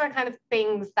those are the kind of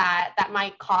things that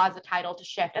might cause a title to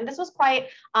shift. And this was quite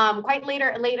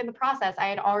late in the process. I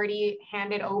had already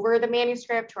handed over the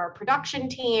manuscript to our production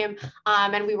team,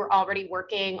 and we were already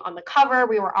working on the cover.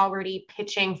 We were already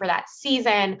pitching for that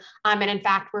season, and in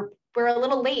fact, we're a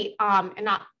little late, and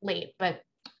not late, but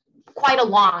quite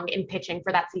along in pitching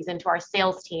for that season to our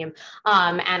sales team,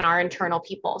 and our internal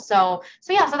people. So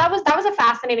that was a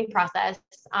fascinating process.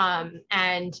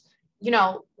 And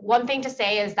one thing to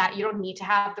say is that you don't need to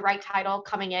have the right title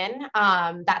coming in.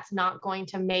 That's not going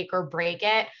to make or break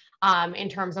it in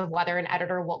terms of whether an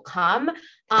editor will come.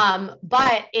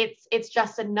 But it's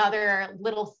just another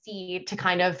little seed to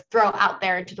kind of throw out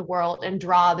there into the world and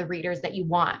draw the readers that you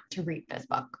want to read this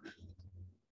book.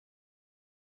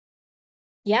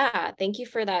 Yeah, thank you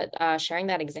for that, sharing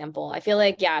that example. I feel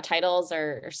like, titles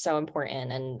are so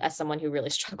important. And as someone who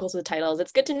really struggles with titles,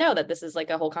 it's good to know that this is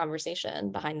like a whole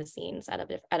conversation behind the scenes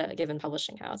at a given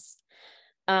publishing house.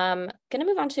 Going to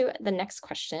move on to the next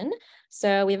question.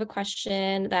 So we have a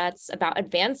question that's about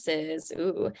advances.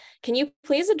 Ooh, can you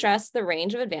please address the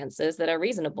range of advances that are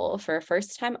reasonable for a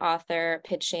first-time author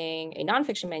pitching a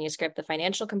nonfiction manuscript? The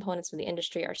financial components of the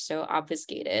industry are so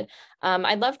obfuscated.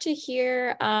 I'd love to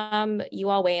hear you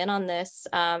all weigh in on this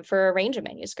for a range of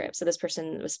manuscripts. So this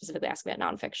person was specifically asking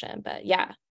about nonfiction, but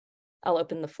yeah, I'll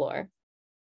open the floor.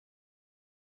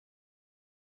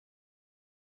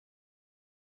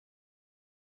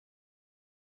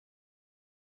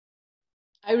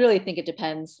 I really think it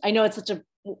depends. I know it's such a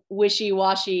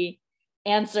wishy-washy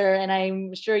answer, and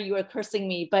I'm sure you are cursing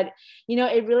me, but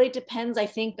it really depends, I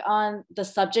think, on the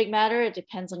subject matter. It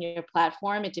depends on your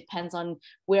platform. It depends on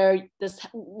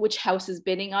which house is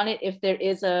bidding on it. If there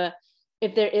is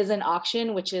an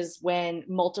auction, which is when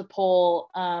multiple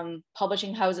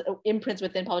publishing houses, imprints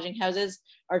within publishing houses,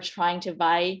 are trying to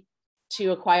vie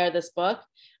to acquire this book.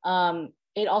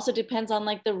 It also depends on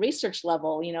like the research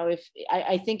level. If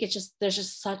I think there's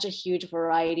just such a huge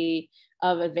variety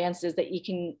of advances that you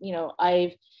can,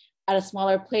 I've at a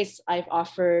smaller place, I've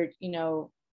offered,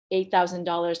 $8,000,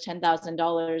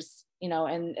 $10,000,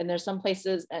 and there's some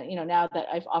places, now that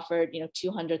I've offered,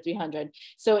 $200, $300.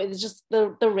 So it's just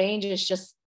the range is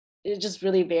it just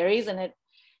really varies, and it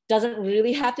doesn't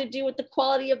really have to do with the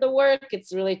quality of the work.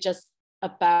 It's really just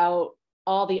about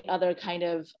all the other kind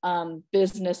of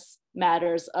business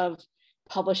matters of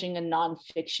publishing a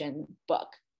nonfiction book,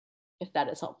 if that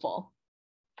is helpful.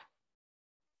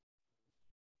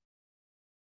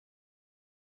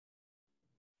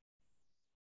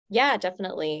 Yeah,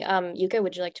 definitely. Yuka,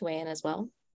 would you like to weigh in as well?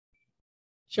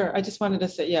 Sure. I just wanted to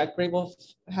say, Graywolf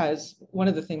has one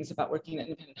of the things about working at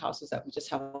independent houses that we just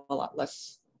have a lot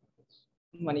less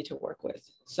money to work with.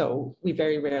 So we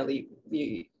very rarely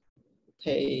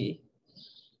pay.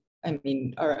 I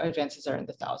mean, our advances are in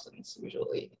the thousands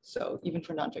usually. So even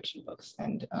for nonfiction books,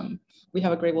 and we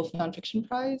have a Graywolf nonfiction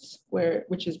prize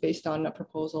which is based on a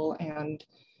proposal and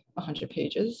 100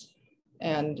 pages.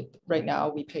 And right now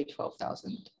we pay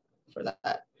 $12,000 for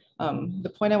that.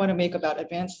 The point I want to make about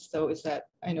advances though is that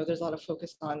I know there's a lot of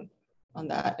focus on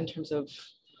that in terms of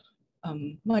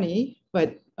money.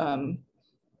 But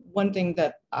one thing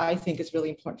that I think is really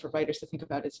important for writers to think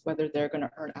about is whether they're going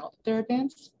to earn out their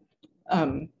advance.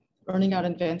 Earning out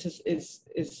advances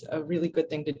is a really good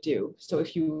thing to do. So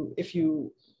if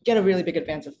you get a really big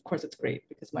advance, of course it's great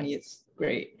because money is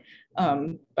great.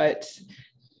 But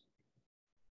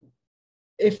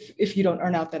if you don't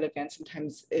earn out that advance,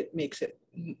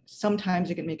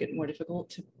 sometimes it can make it more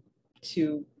difficult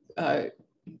to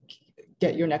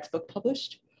get your next book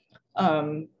published.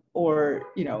 Or,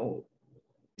 you know,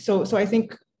 so I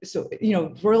think, so, you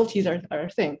know, royalties are a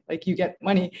thing. Like you get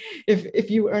money if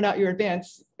you earn out your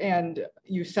advance and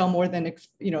you sell more than,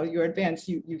 you know, your advance,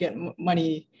 you get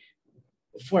money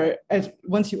for,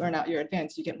 once you earn out your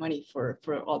advance, you get money for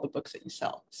all the books that you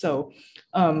sell. So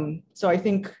so I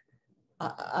think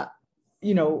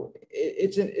you know,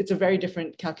 it's a very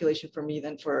different calculation for me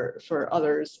than for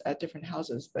others at different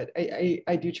houses, but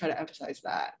I do try to emphasize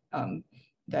that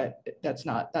that's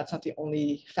not the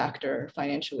only factor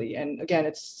financially. And again,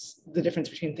 it's the difference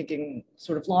between thinking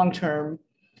sort of long term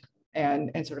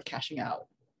and sort of cashing out.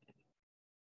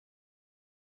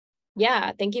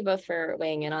 Yeah, thank you both for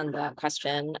weighing in on that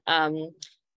question.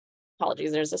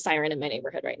 Apologies, there's a siren in my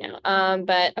neighborhood right now.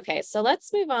 But okay, so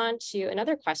let's move on to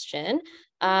another question.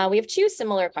 We have two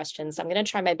similar questions. I'm going to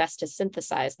try my best to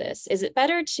synthesize this. Is it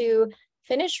better to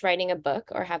finish writing a book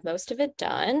or have most of it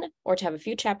done, or to have a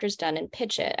few chapters done and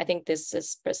pitch it? I think this is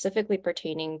specifically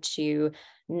pertaining to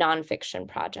nonfiction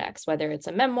projects, whether it's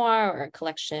a memoir or a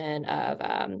collection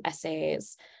of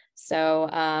essays. So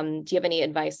do you have any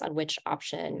advice on which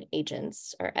option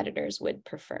agents or editors would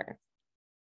prefer?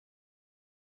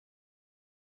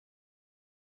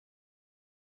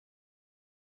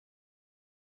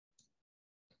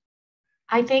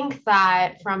 I think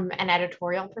that from an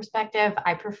editorial perspective,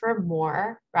 I prefer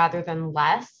more rather than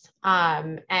less.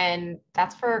 And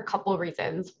that's for a couple of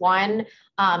reasons. One,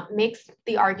 makes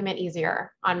the argument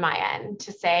easier on my end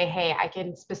to say, hey, I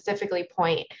can specifically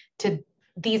point to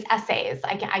these essays.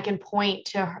 I can point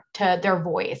to their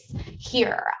voice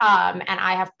here. And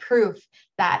I have proof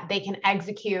that they can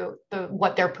execute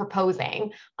what they're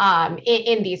proposing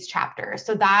in these chapters.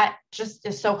 So that just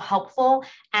is so helpful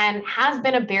and has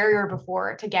been a barrier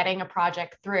before to getting a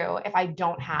project through if I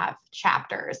don't have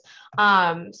chapters.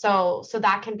 So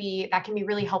that can be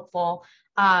really helpful.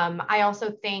 I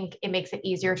also think it makes it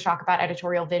easier to talk about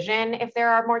editorial vision if there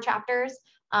are more chapters,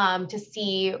 to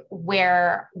see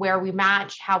where we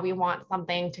match, how we want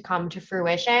something to come to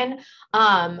fruition.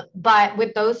 But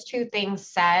with those two things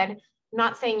said, I'm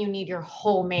not saying you need your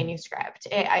whole manuscript.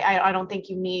 I don't think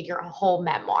you need your whole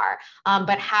memoir,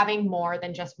 but having more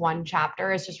than just one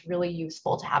chapter is just really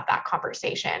useful to have that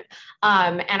conversation.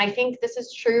 And I think this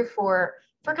is true for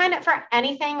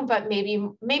anything, but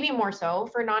maybe more so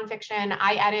for nonfiction.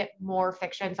 I edit more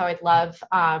fiction, so I'd love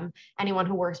anyone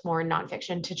who works more in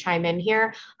nonfiction to chime in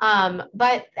here.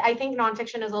 But I think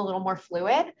nonfiction is a little more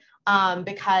fluid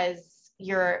because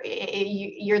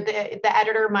the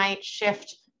editor might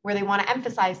shift where they want to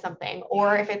emphasize something,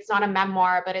 or if it's not a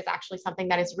memoir, but it's actually something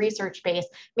that is research-based,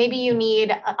 maybe you need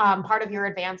part of your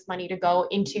advance money to go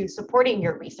into supporting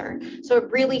your research. So it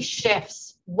really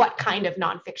shifts what kind of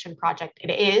nonfiction project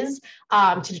it is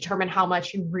to determine how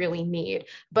much you really need.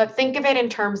 But think of it in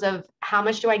terms of how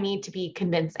much do I need to be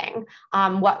convincing?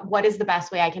 What is the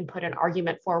best way I can put an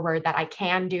argument forward that I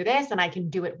can do this and I can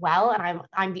do it well, and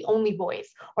I'm the only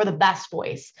voice or the best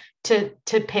voice to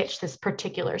pitch this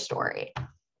particular story.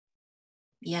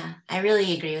 Yeah, I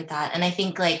really agree with that. And I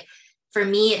think like for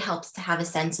me, it helps to have a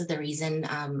sense of the reason,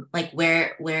 like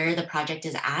where the project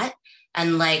is at,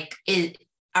 and like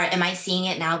am I seeing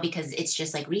it now because it's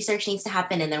just like research needs to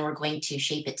happen and then we're going to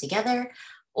shape it together?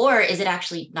 Or is it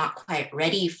actually not quite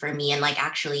ready for me? And like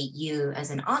actually you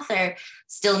as an author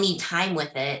still need time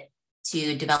with it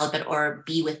to develop it, or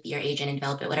be with your agent and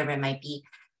develop it, whatever it might be.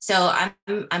 So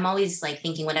I'm always like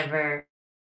thinking whenever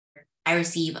I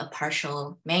receive a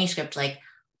partial manuscript, like,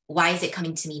 why is it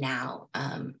coming to me now?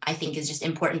 I think is just an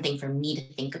important thing for me to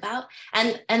think about.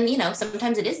 And you know,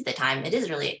 sometimes it is the time, it is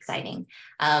really exciting,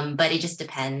 but it just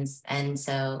depends. And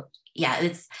so, yeah,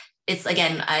 it's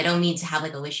again, I don't need to have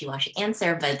like a wishy-washy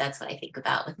answer, but that's what I think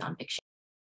about with nonfiction.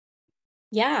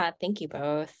 Yeah, thank you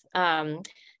both.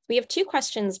 We have two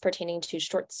questions pertaining to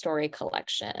short story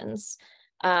collections.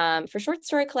 For short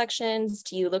story collections,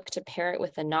 do you look to pair it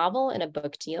with a novel in a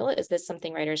book deal? Is this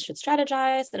something writers should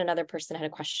strategize? And another person had a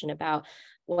question about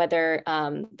whether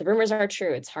the rumors are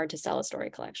true, it's hard to sell a story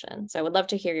collection. So I would love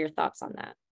to hear your thoughts on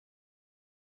that.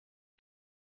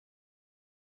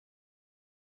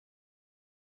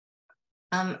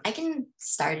 I can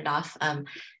start it off.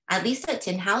 at least at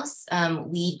Tin House,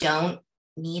 we don't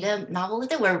need a novel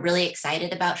with it. We're really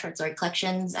excited about short story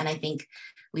collections. And I think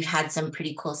we've had some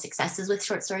pretty cool successes with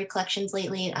short story collections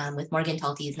lately, with Morgan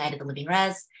Talty's Night of the Living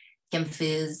Res, Kim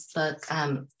Fu's book,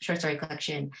 short story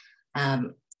collection.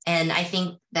 And I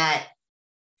think that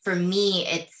for me,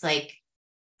 it's like,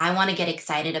 I want to get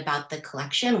excited about the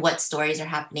collection, what stories are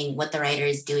happening, what the writer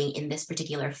is doing in this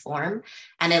particular form.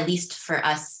 And at least for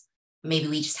us, maybe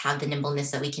we just have the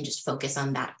nimbleness that we can just focus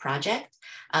on that project.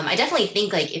 I definitely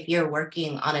think like if you're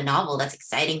working on a novel, that's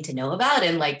exciting to know about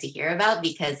and like to hear about,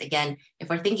 because again, if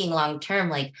we're thinking long-term,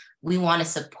 like we want to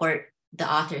support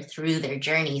the author through their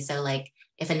journey. So like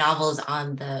if a novel is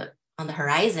on the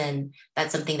horizon,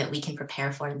 that's something that we can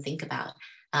prepare for and think about.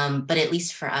 But at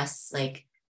least for us, like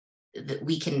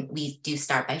we do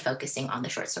start by focusing on the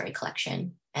short story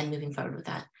collection and moving forward with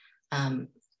that.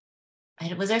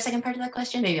 Was there a second part of that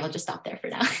question? Maybe I'll just stop there for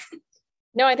now.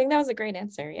 No, I think that was a great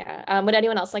answer. Yeah. Would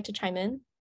anyone else like to chime in?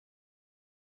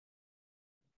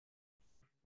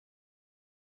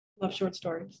 Love short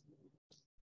stories.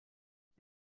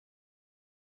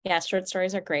 Yeah, short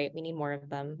stories are great. We need more of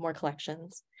them, more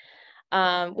collections.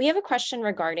 We have a question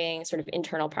regarding sort of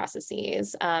internal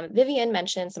processes. Vivian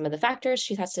mentioned some of the factors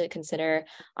she has to consider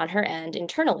on her end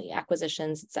internally,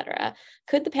 acquisitions, etc.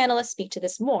 Could the panelists speak to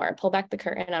this more, pull back the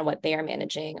curtain on what they are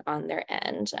managing on their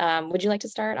end? Would you like to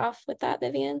start off with that,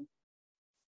 Vivian?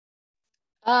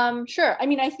 Sure. I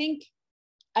mean, I think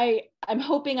I'm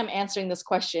hoping I'm answering this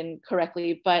question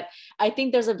correctly, but I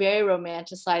think there's a very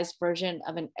romanticized version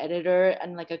of an editor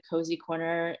and like a cozy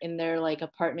corner in their like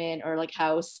apartment or like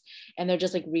house, and they're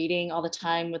just like reading all the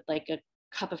time with like a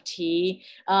cup of tea.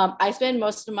 I spend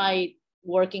most of my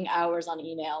working hours on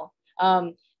email,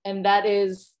 and that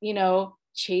is, you know,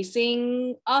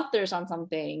 chasing authors on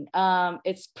something.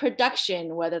 It's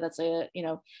production, whether that's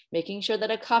making sure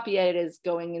that a copy edit is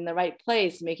going in the right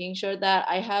place, making sure that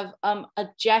I have a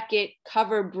jacket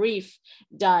cover brief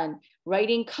done,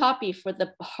 writing copy for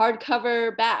the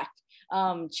hardcover back,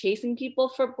 chasing people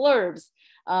for blurbs,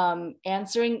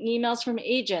 answering emails from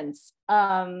agents.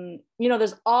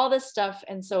 There's all this stuff,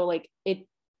 and so like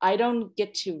I don't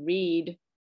get to read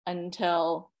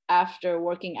until after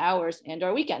working hours and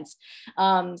our weekends.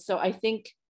 So I think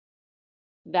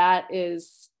that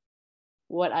is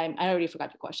what I already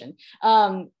forgot your question.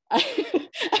 I'm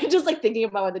just like thinking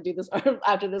about what to do this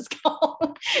after this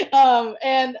call.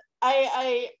 And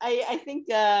I think,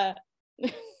 yeah,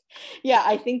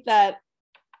 I think that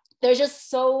there's just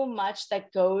so much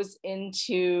that goes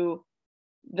into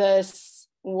this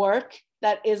work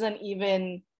that isn't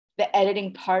even the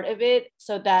editing part of it,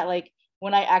 so that like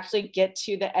when I actually get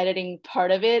to the editing part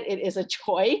of it, it is a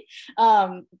joy.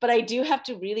 But I do have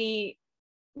to really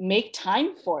make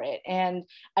time for it. And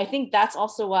I think that's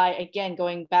also why, again,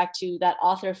 going back to that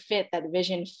author fit, that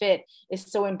vision fit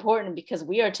is so important, because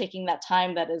we are taking that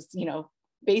time that is,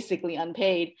 basically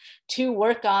unpaid to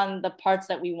work on the parts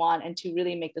that we want and to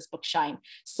really make this book shine.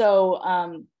 So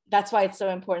that's why it's so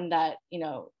important that,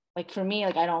 like for me,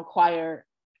 like I don't acquire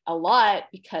a lot,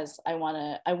 because I want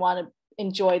to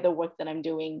enjoy the work that I'm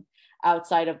doing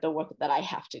outside of the work that I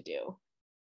have to do.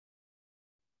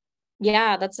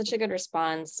 Yeah, that's such a good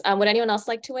response. Would anyone else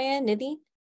like to weigh in? Nidhi?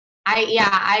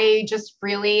 I just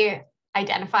really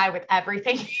identify with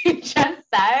everything you just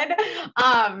said.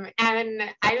 And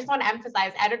I just want to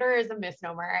emphasize, editor is a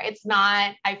misnomer. It's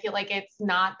not, I feel like it's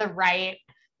not the right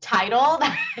title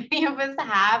that any of us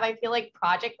have. I feel like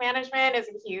project management is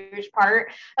a huge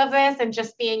part of this, and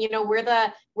just being, we're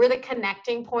the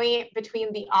connecting point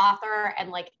between the author and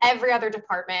like every other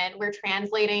department. We're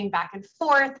translating back and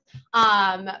forth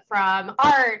from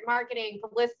art, marketing,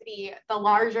 publicity, the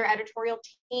larger editorial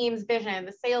team's vision,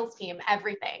 the sales team,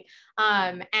 everything.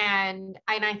 And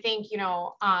I think,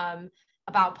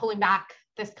 about pulling back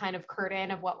this kind of curtain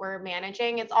of what we're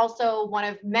managing. It's also one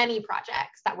of many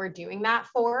projects that we're doing that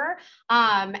for,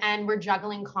 and we're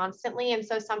juggling constantly. And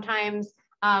so sometimes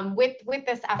with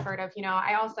this effort of,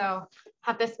 I also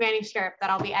have this manuscript that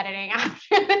I'll be editing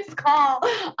after this call,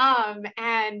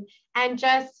 and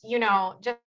just,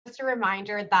 just a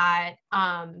reminder that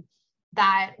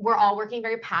that we're all working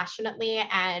very passionately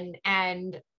and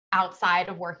outside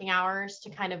of working hours to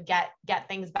kind of get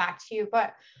things back to you.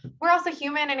 But we're also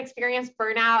human and experience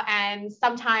burnout, and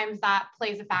sometimes that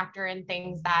plays a factor in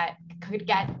things that could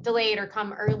get delayed or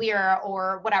come earlier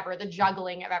or whatever, the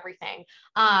juggling of everything.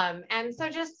 And so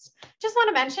just want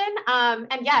to mention,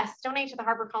 and yes, donate to the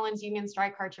HarperCollins Union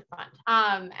Strike Hardship Fund.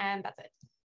 And that's it.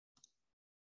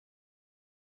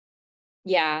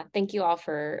 Yeah, thank you all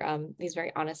for these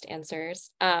very honest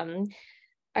answers.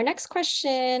 Our next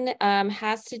question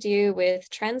has to do with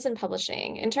trends in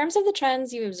publishing. In terms of the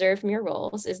trends you observe from your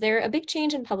roles, is there a big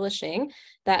change in publishing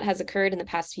that has occurred in the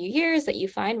past few years that you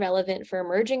find relevant for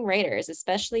emerging writers,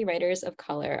 especially writers of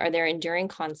color? Are there enduring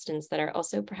constants that are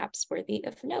also perhaps worthy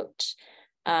of note?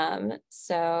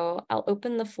 So I'll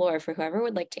open the floor for whoever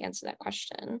would like to answer that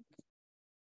question.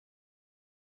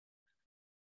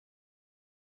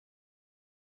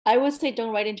 I would say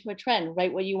don't write into a trend,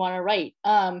 write what you want to write.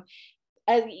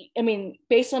 I mean,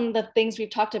 based on the things we've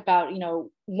talked about,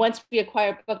 once we acquire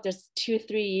a book, there's 2-3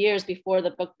 years before the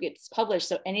book gets published.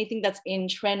 So anything that's in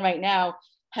trend right now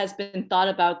has been thought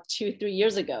about 2-3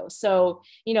 years ago. So,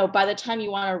 by the time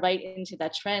you want to write into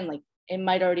that trend, like it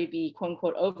might already be quote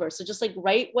unquote over. So just like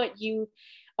write what you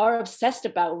are obsessed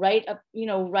about, write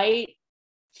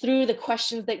through the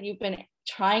questions that you've been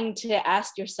trying to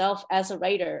ask yourself as a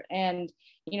writer. And,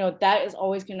 that is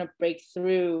always going to break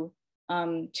through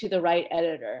to the right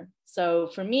editor. So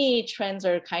for me, trends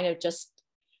are kind of just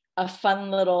a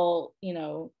fun little,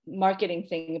 marketing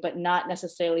thing, but not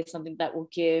necessarily something that will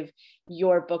give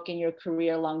your book and your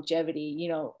career longevity.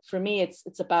 For me,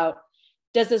 it's about,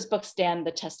 does this book stand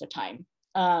the test of time?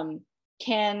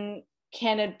 Can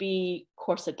it be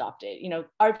course adopted?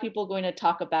 Are people going to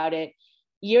talk about it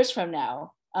years from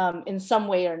now? In some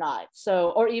way or not.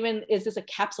 So, or even is this a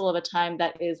capsule of a time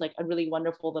that is like a really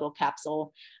wonderful little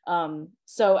capsule?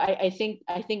 So I think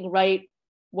write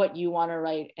what you want to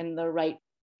write, and the right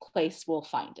place will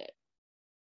find it.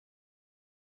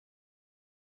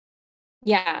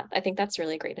 Yeah, I think that's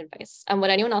really great advice. Would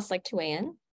anyone else like to weigh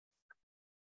in?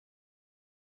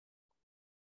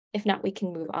 If not, we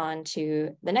can move on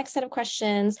to the next set of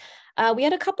questions. We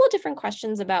had a couple of different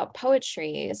questions about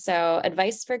poetry. So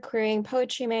advice for querying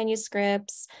poetry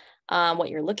manuscripts, what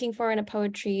you're looking for in a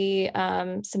poetry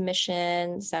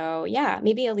submission. So yeah,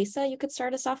 maybe Alyssa, you could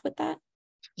start us off with that.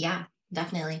 Yeah,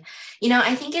 definitely.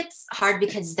 I think it's hard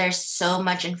because there's so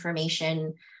much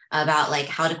information about like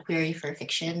how to query for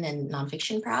fiction and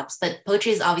nonfiction perhaps, but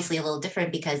poetry is obviously a little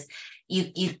different because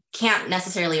you can't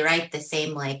necessarily write the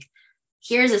same like,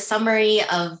 here's a summary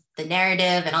of the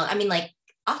narrative and all. I mean, like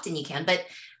often you can, but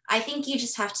I think you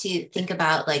just have to think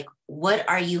about like, what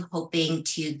are you hoping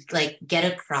to like get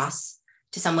across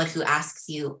to someone who asks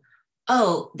you,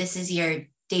 oh, this is your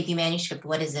debut manuscript,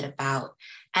 what is it about?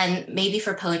 And maybe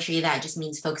for poetry, that just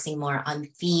means focusing more on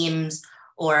themes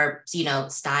or,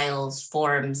 styles,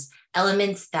 forms,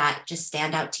 elements that just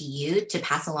stand out to you to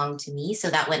pass along to me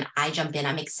so that when I jump in,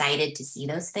 I'm excited to see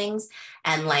those things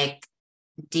and like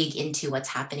dig into what's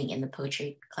happening in the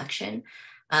poetry collection.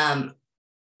 And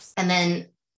then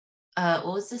what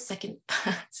was the second?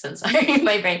 So sorry,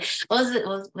 my brain.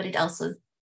 What else was?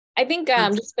 I think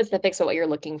just specifics of what you're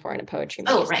looking for in a poetry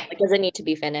manuscript. Oh, right. Like, does it need to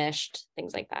be finished?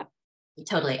 Things like that.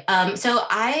 Totally. So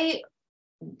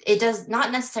it does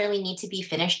not necessarily need to be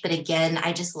finished, but again,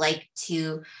 I just like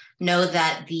to know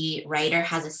that the writer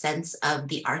has a sense of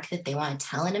the arc that they want to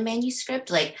tell in a manuscript.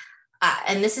 Like,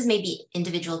 and this is maybe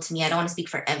individual to me. I don't want to speak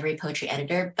for every poetry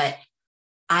editor, but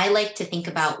I like to think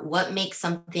about what makes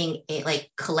something like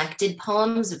collected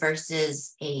poems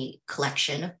versus a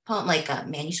collection of poems, like a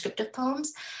manuscript of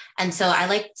poems. And so I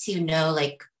like to know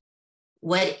like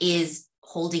what is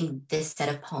holding this set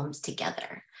of poems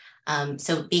together.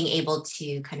 So being able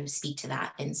to kind of speak to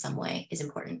that in some way is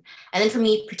important. And then for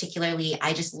me particularly,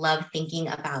 I just love thinking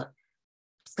about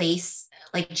place,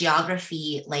 like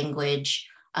geography, language,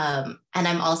 and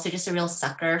I'm also just a real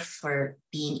sucker for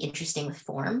being interesting with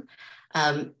form.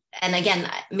 And again,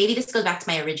 maybe this goes back to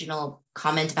my original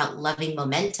comment about loving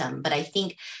momentum, but I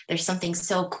think there's something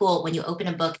so cool when you open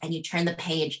a book and you turn the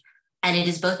page and it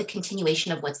is both a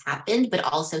continuation of what's happened, but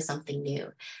also something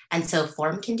new. And so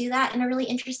form can do that in a really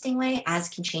interesting way, as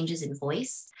can changes in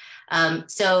voice.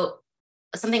 So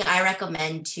something I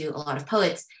recommend to a lot of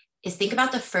poets is think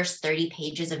about the first 30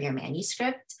 pages of your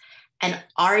manuscript. And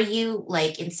are you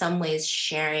like in some ways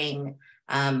sharing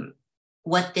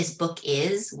what this book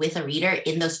is with a reader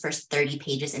in those first 30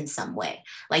 pages in some way?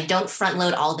 Like don't front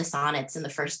load all the sonnets in the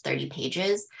first 30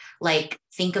 pages. Like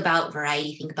think about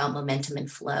variety, think about momentum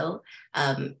and flow,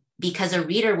 because a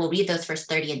reader will read those first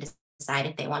 30 and decide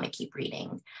if they want to keep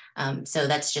reading. So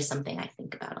that's just something I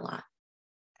think about a lot.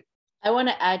 I want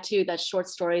to add to that short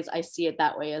stories, I see it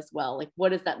that way as well. Like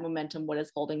what is that momentum? What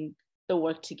is holding the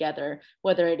work together,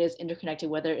 whether it is interconnected,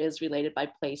 whether it is related by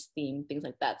place, theme, things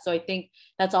like that. So I think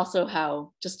that's also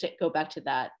how, just to go back to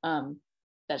that,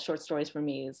 that short stories for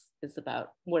me is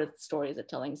about what the story is it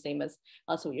telling, same as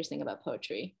also what you're saying about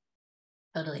poetry.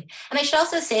 Totally. And I should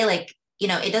also say, like,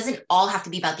 it doesn't all have to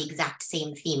be about the exact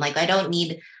same theme. Like I don't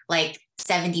need like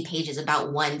 70 pages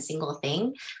about one single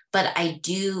thing. But I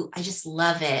just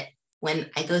love it when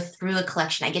I go through a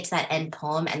collection, I get to that end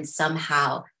poem and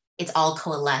somehow it's all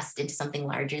coalesced into something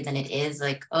larger than it is.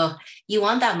 Like, oh, you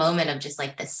want that moment of just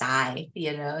like the sigh,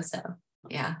 you know? So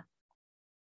yeah.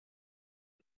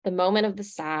 The moment of the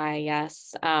sigh,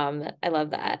 yes. I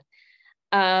love that.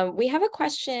 We have a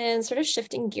question sort of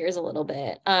shifting gears a little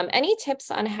bit. Any tips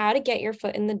on how to get your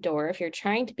foot in the door if you're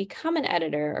trying to become an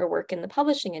editor or work in the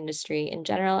publishing industry in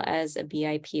general as a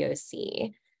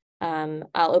BIPOC?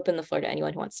 I'll open the floor to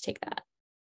anyone who wants to take that.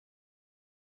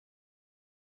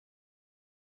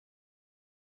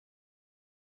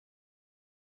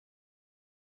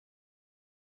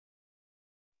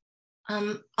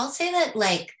 I'll say that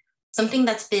like something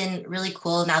that's been really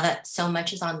cool now that so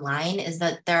much is online is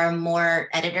that there are more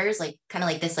editors like kind of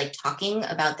like this, like talking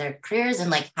about their careers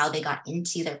and like how they got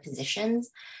into their positions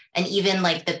and even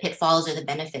like the pitfalls or the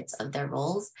benefits of their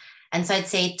roles. And so I'd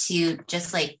say to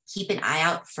just like keep an eye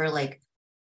out for like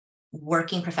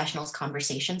working professionals'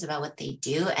 conversations about what they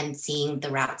do and seeing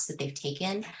the routes that they've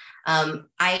taken.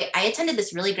 I attended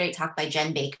this really great talk by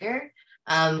Jen Baker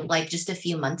like just a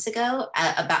few months ago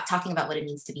about talking about what it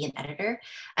means to be an editor.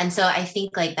 And so I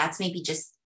think like that's maybe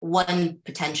just one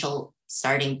potential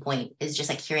starting point is just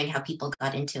like hearing how people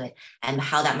got into it and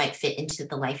how that might fit into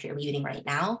the life you're leading right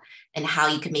now and how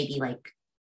you could maybe like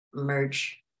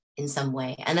merge in some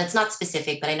way. And that's not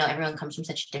specific, but I know everyone comes from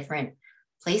such different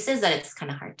places that it's kind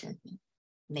of hard to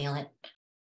nail it.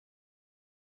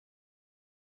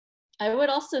 I would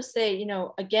also say, you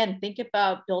know, again, think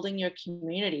about building your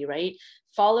community, right?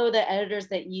 Follow the editors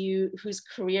that whose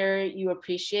career you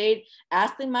appreciate,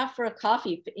 ask them out for a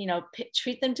coffee, you know,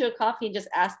 treat them to a coffee and just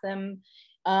ask them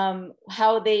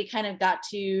how they kind of got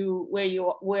to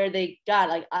where they got.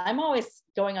 Like I'm always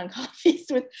going on coffees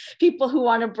with people who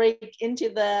want to break into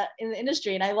the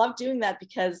industry. And I love doing that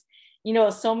because, you know,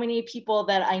 so many people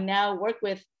that I now work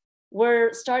with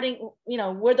were starting, you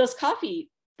know, were those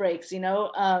coffee breaks, you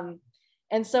know?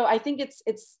 And so I think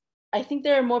I think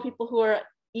there are more people who are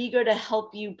eager to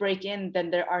help you break in than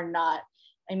there are not.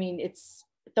 I mean, it's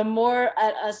the more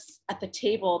at us at the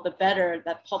table, the better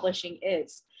that publishing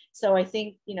is. So I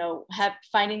think, you know,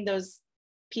 finding those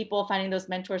people, finding those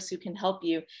mentors who can help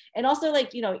you. And also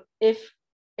like, you know, if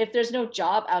there's no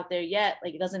job out there yet,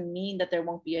 like it doesn't mean that there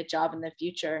won't be a job in the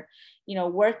future. You know,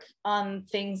 work on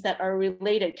things that are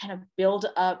related, kind of build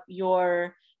up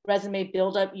your resume,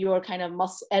 build up your kind of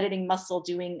editing muscle,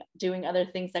 doing other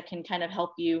things that can kind of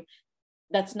help you.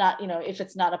 That's not, you know, if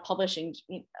it's not a publishing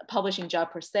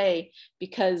job per se,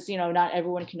 because, you know, not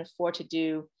everyone can afford to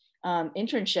do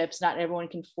internships. Not everyone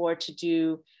can afford to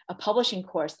do a publishing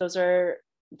course. Those are,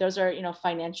 you know,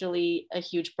 financially a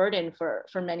huge burden for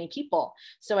many people.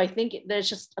 So I think there's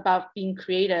just about being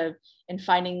creative and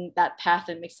finding that path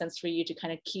that makes sense for you to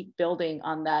kind of keep building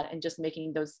on that and just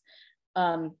making those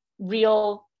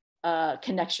real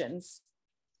connections.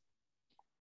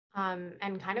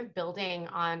 And kind of building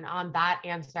on that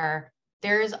answer,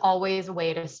 there's always a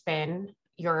way to spin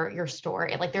your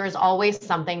story. Like there is always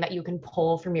something that you can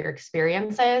pull from your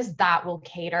experiences that will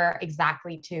cater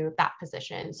exactly to that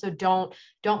position. So don't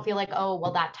feel like, oh,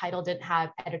 well, that title didn't have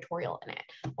editorial in it,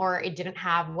 or it didn't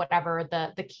have whatever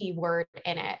the keyword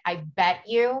in it. I bet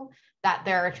you that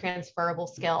there are transferable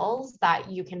skills that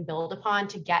you can build upon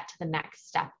to get to the next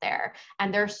step there.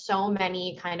 And there's so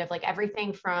many kind of like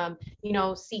everything from, you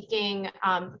know, seeking,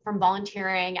 from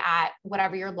volunteering at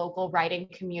whatever your local writing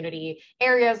community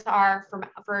areas are,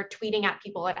 for tweeting at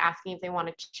people and asking if they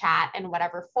want to chat in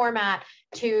whatever format,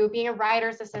 to being a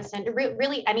writer's assistant,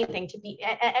 really anything to be,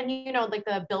 and you know, like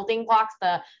the building blocks,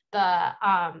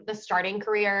 the starting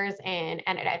careers in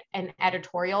an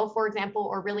editorial, for example,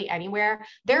 or really anywhere,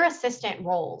 they're assistant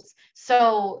roles.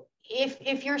 So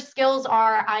if your skills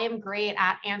are, I am great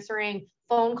at answering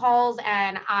phone calls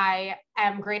and I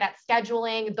am great at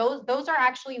scheduling, those are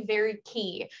actually very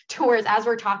key towards, as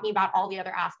we're talking about all the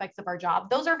other aspects of our job,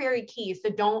 those are very key. So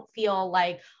don't feel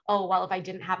like, oh, well, if I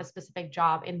didn't have a specific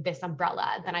job in this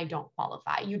umbrella, then I don't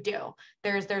qualify. You do.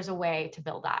 There's a way to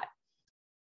build that.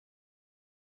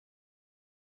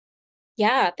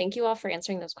 Yeah, thank you all for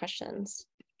answering those questions.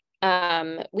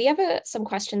 We have some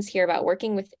questions here about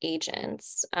working with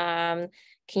agents. Can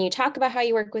you talk about how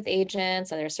you work with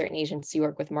agents? Are there certain agents you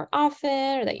work with more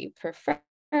often or that you prefer?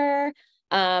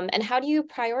 And how do you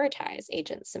prioritize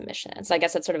agent submissions? So I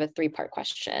guess that's sort of a three-part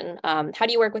question. How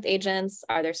do you work with agents?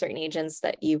 Are there certain agents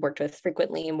that you worked with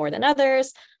frequently more than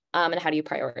others? And how do you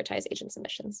prioritize agent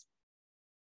submissions?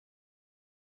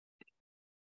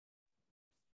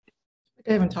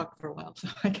 I haven't talked for a while, so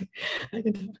I can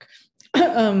talk.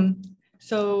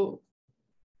 So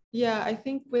Yeah, I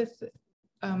think with,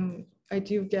 I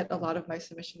do get a lot of my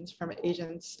submissions from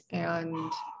agents,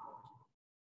 and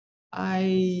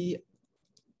I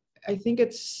think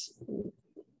it's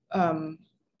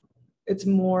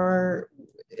more,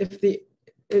 if it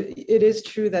is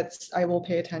true that I will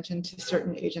pay attention to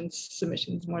certain agents'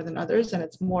 submissions more than others, and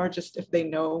it's more just if they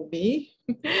know me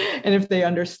and if they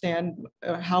understand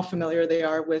how familiar they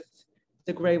are with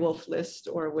the Graywolf list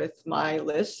or with my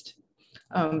list,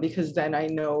 because then I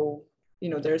know,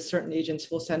 there's certain agents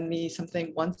who will send me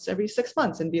something once every 6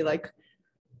 months and be like,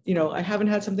 I haven't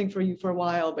had something for you for a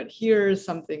while, but here's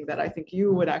something that I think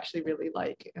you would actually really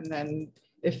like. And then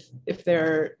if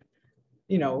they're,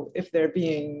 if they're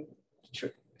being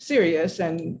serious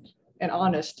and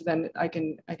honest, then I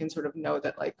can sort of know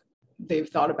that like they've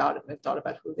thought about it and thought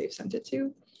about who they've sent it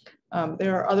to.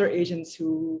 There are other agents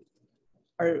who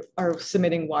are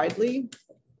submitting widely,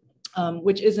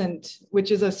 which is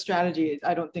a strategy.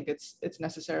 I don't think it's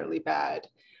necessarily bad,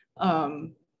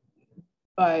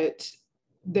 but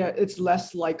it's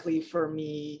less likely for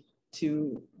me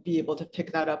to be able to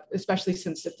pick that up, especially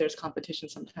since if there's competition,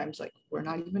 sometimes like we're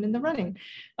not even in the running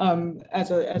as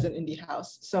an indie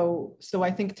house. So I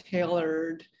think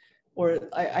tailored, or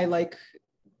I like,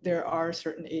 there are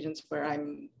certain agents where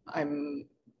I'm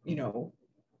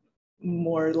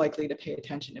more likely to pay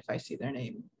attention if I see their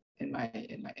name in my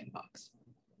inbox.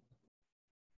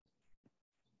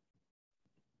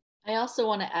 I also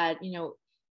want to add,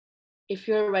 if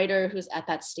you're a writer who's at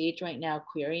that stage right now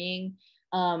querying,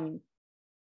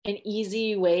 an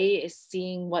easy way is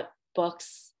seeing what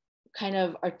books kind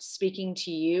of are speaking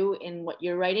to you in what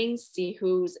you're writing, see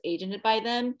who's agented by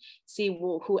them, see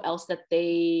who else that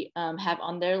they have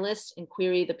on their list, and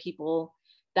query the people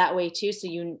that way too. So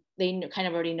they kind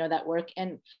of already know that work.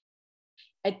 And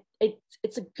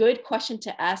it's a good question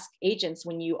to ask agents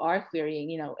when you are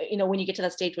querying, when you get to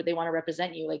that stage where they want to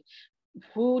represent you, like,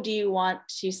 who do you want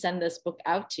to send this book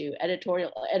out to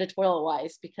editorial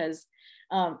wise? Because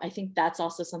I think that's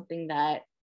also something that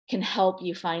can help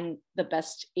you find the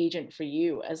best agent for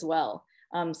you as well.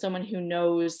 Someone who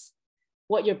knows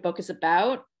what your book is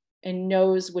about and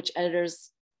knows which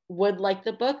editors would like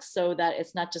the book, so that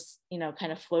it's not just,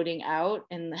 kind of floating out,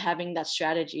 and having that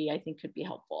strategy, I think, could be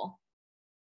helpful.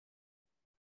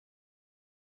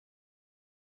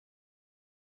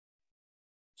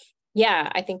 Yeah,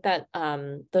 I think that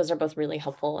those are both really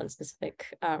helpful and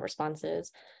specific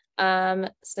responses.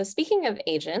 So speaking of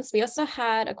agents, we also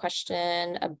had a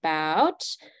question about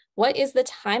what is the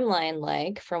timeline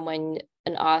like from when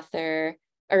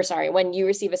when you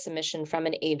receive a submission from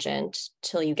an agent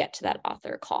till you get to that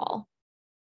author call?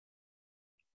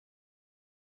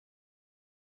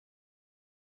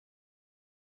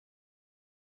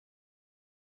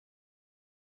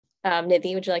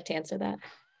 Nidhi, would you like to answer that?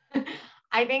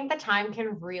 I think the time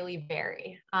can really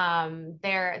vary.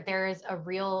 There's a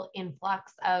real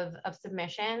influx of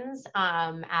submissions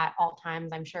at all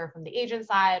times, I'm sure, from the agent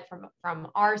side, from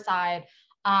our side.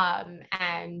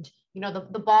 And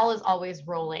the ball is always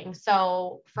rolling.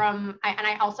 So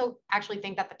I also actually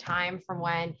think that the time from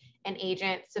when an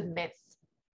agent submits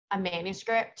a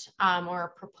manuscript or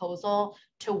a proposal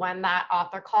to when that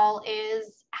author call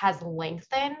has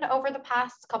lengthened over the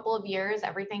past couple of years.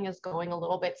 Everything is going a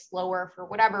little bit slower for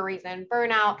whatever reason,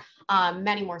 burnout,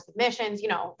 many more submissions,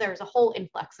 there's a whole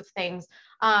influx of things.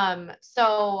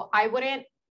 So I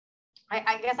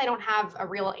guess I don't have a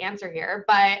real answer here,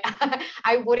 but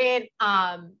I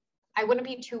wouldn't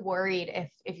be too worried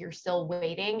if you're still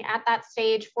waiting at that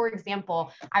stage. For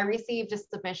example, I received a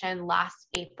submission last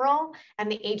April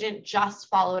and the agent just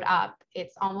followed up.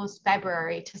 It's almost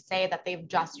February to say that they've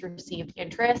just received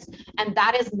interest. And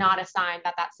that is not a sign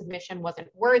that that submission wasn't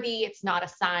worthy. It's not a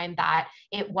sign that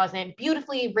it wasn't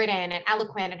beautifully written and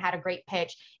eloquent and had a great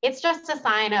pitch. It's just a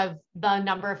sign of the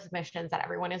number of submissions that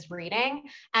everyone is reading.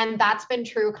 And that's been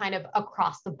true kind of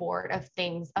across the board of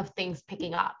things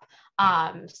picking up.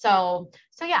 So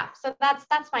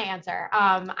that's my answer.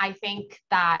 I think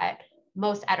that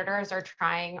most editors are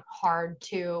trying hard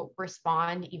to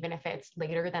respond, even if it's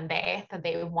later than they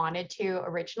wanted to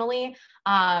originally.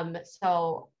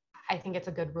 So I think it's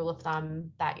a good rule of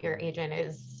thumb that your agent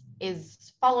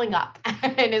is following up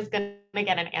and is going to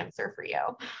get an answer for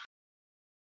you.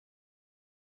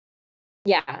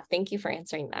 Yeah, thank you for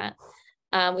answering that.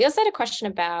 We also had a question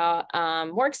about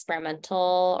more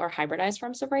experimental or hybridized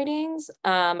forms of writings.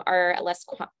 Are less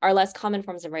common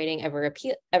forms of writing ever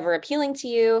appealing to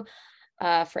you?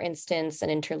 For instance, an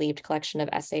interleaved collection of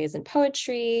essays and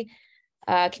poetry.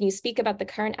 Can you speak about the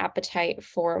current appetite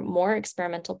for more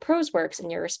experimental prose works in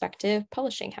your respective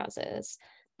publishing houses?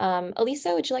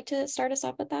 Alyssa, would you like to start us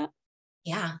off with that?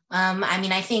 Yeah, I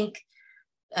mean, I think,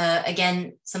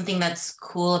 again, something that's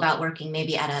cool about working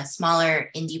maybe at a smaller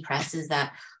indie press is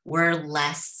that we're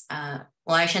less, well,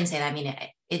 I shouldn't say that. I mean,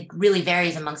 it really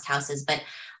varies amongst houses, but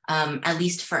at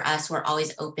least for us, we're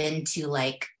always open to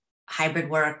like hybrid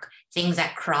work, things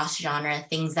that cross genre,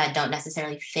 things that don't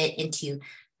necessarily fit into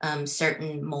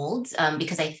certain molds,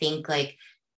 because I think like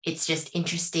it's just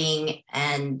interesting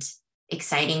and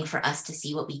exciting for us to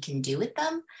see what we can do with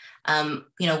them.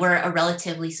 You know, we're a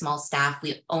relatively small staff.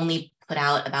 We only put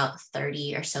out about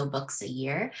 30 or so books a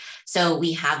year. So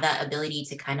we have that ability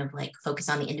to kind of like focus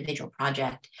on the individual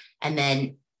project and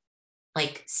then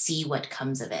like see what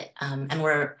comes of it. And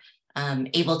we're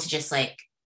able to just like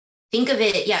think of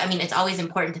it. Yeah, I mean, it's always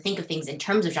important to think of things in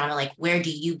terms of genre, like where do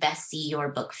you best see your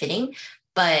book fitting?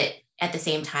 But at the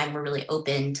same time, we're really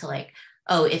open to like,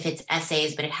 oh, if it's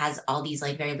essays, but it has all these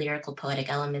like very lyrical, poetic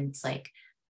elements, like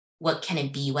what can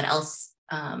it be? What else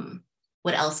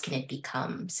can it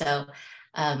become? So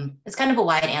it's kind of a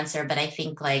wide answer, but I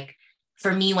think like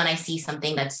for me, when I see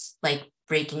something that's like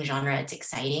breaking genre, it's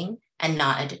exciting and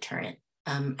not a deterrent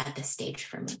at this stage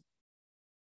for me.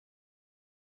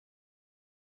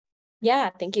 Yeah,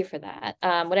 thank you for that.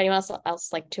 Would anyone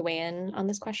else like to weigh in on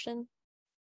this question?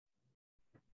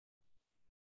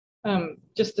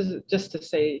 Just to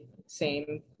say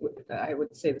same, I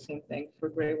would say the same thing for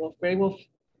Graywolf. Graywolf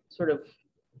sort of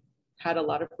had a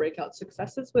lot of breakout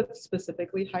successes with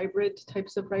specifically hybrid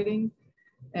types of writing.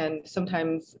 And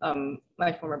sometimes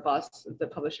my former boss, the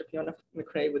publisher Fiona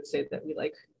McRae, would say that we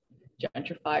like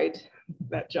gentrified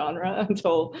that genre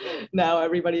until now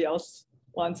everybody else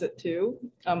wants it too.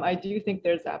 I do think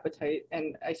there's appetite,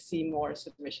 and I see more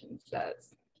submissions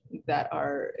that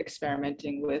are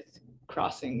experimenting with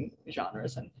crossing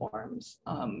genres and forms.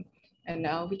 And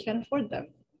now we can't afford them.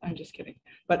 I'm just kidding.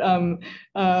 But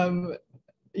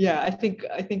yeah, I do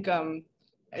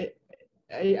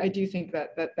think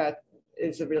that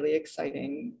is a really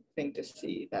exciting thing to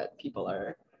see, that people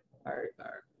are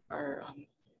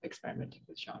experimenting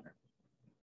with genre.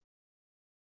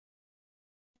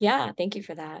 Yeah, thank you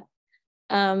for that.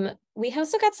 We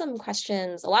also got some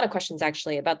questions, a lot of questions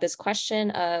actually, about this question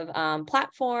of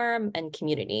platform and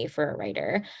community for a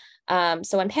writer.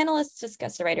 So when panelists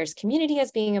discuss a writer's community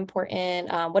as being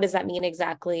important, what does that mean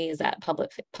exactly? Is that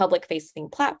public facing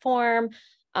platform,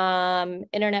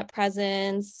 internet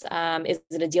presence? Is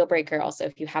it a deal breaker also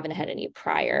if you haven't had any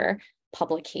prior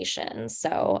publications?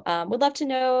 So would love to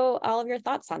know all of your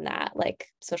thoughts on that, like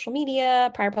social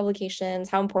media, prior publications.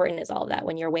 How important is all of that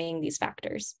when you're weighing these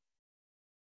factors?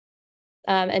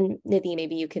 And Nidhi,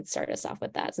 maybe you could start us off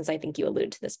with that, since I think you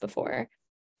alluded to this before.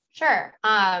 Sure.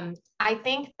 I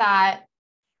think that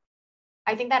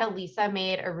Alyssa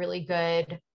made a really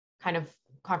good kind of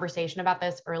conversation about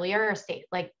this earlier.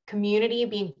 Like community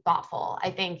being thoughtful,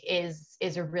 I think is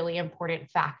a really important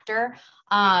factor.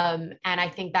 And I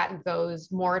think that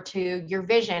goes more to your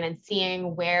vision and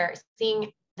seeing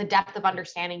the depth of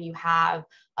understanding you have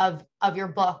of your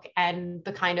book and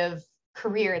the kind of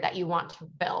career that you want to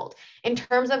build. In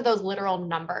terms of those literal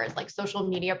numbers, like social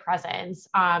media presence,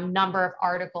 number of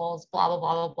articles, blah, blah,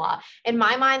 blah, blah, blah. In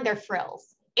my mind, they're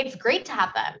frills. It's great to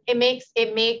have them. It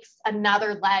makes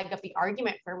another leg of the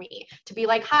argument for me to be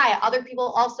like, hi, other people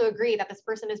also agree that this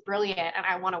person is brilliant and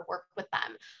I want to work with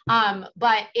them.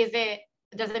 But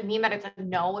does it mean that it's a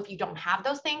no if you don't have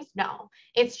those things? No,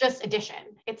 it's just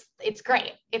addition. It's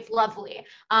great. It's lovely.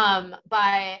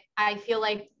 But I feel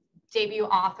like debut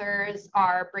authors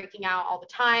are breaking out all the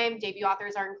time. Debut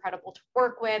authors are incredible to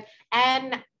work with.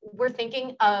 And we're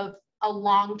thinking of a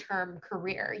long-term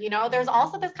career. You know, there's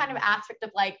also this kind of aspect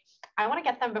of like, I want to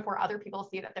get them before other people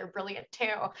see that they're brilliant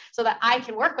too, so that I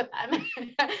can work with them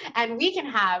and we can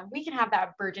have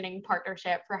that burgeoning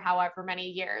partnership for however many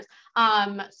years.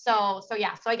 So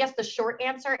I guess the short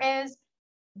answer is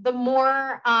the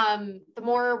more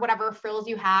whatever frills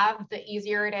you have, the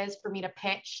easier it is for me to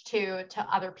pitch to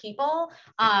other people.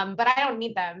 But I don't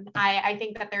need them. I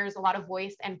think that there's a lot of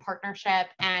voice and partnership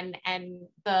and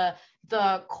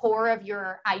the core of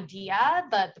your idea,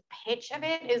 the pitch of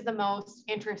it is the most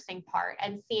interesting part,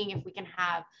 and seeing if we can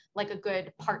have like a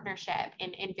good partnership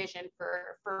and vision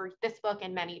for this book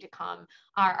and many to come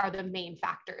are the main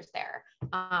factors there.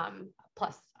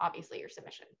 Plus obviously your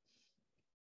submission.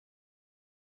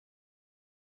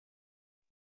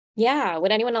 Yeah,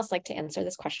 would anyone else like to answer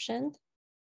this question?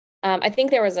 I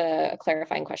think there was a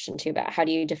clarifying question too about how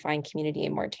do you define community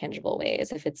in more tangible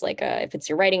ways, if it's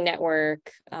your writing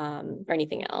network or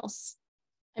anything else.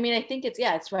 I mean, I think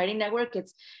it's writing network.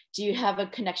 It's, do you have a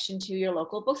connection to your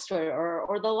local bookstore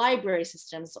or the library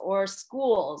systems or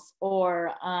schools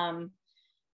or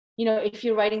if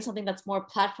you're writing something that's more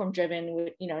platform driven,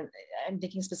 I'm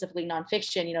thinking specifically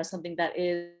nonfiction, something that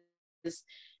is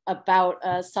about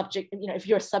a subject, if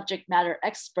you're a subject matter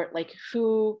expert,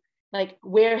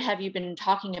 where have you been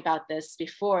talking about this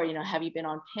before? Have you been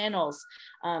on panels?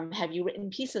 Have you written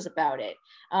pieces about it?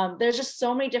 There's just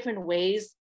so many different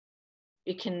ways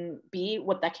it can be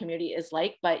what that community is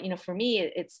like. But, for me,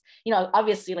 it's,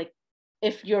 obviously, like,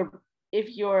 if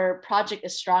your project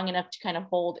is strong enough to kind of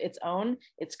hold its own,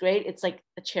 it's great. It's like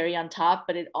a cherry on top,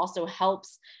 but it also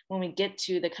helps when we get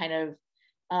to the kind of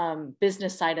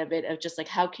business side of it, of just like,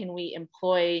 how can we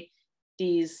employ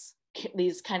these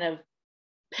kind of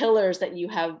pillars that you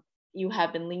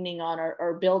have been leaning on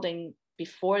or building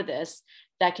before this,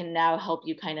 that can now help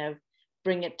you kind of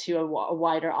bring it to a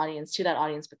wider audience, to that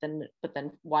audience, but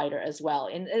then wider as well.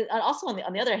 And also on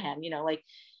the other hand, like,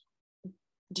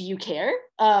 do you care?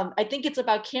 I think it's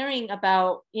about caring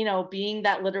about, being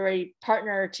that literary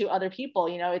partner to other people.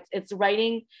 It's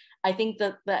writing. I think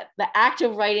that the act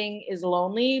of writing is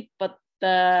lonely, but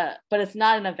it's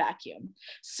not in a vacuum.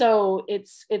 So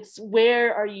it's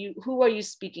where are you, who are you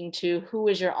speaking to? Who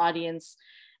is your audience?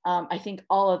 I think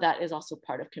all of that is also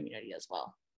part of community as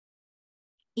well.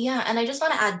 Yeah, and I just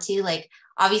want to add too, like,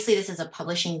 obviously this is a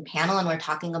publishing panel and we're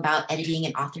talking about editing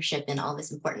and authorship and all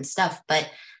this important stuff,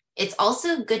 but it's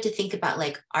also good to think about,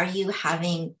 like, are you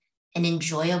having an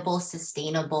enjoyable,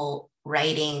 sustainable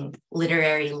writing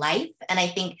literary life? And I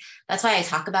think that's why I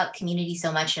talk about community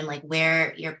so much, and like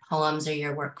where your poems or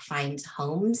your work finds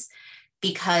homes,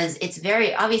 because it's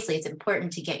very obviously it's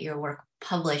important to get your work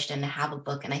published and to have a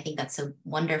book. And I think that's so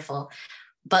wonderful.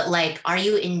 But like, are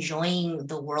you enjoying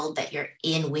the world that you're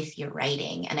in with your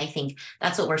writing? And I think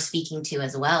that's what we're speaking to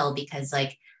as well, because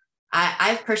like,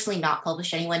 I've personally not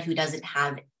published anyone who doesn't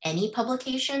have any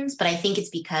publications, but I think it's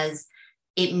because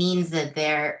it means that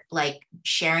they're like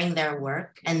sharing their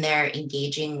work and they're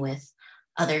engaging with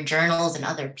other journals and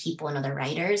other people and other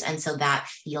writers. And so that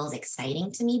feels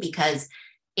exciting to me, because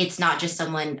it's not just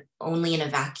someone only in a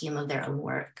vacuum of their own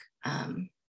work.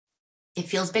 It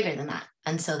feels bigger than that.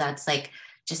 And so that's like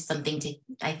just something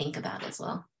I think about as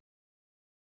well.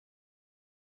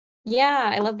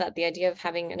 Yeah, I love that. The idea of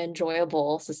having an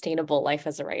enjoyable, sustainable life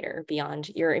as a writer beyond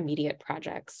your immediate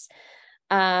projects.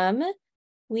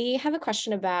 We have a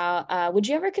question about, would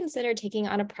you ever consider taking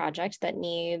on a project that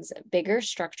needs bigger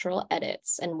structural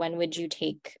edits? And when would you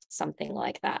take something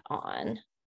like that on?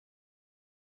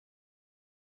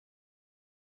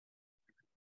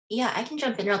 Yeah, I can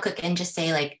jump in real quick and just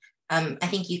say, like, I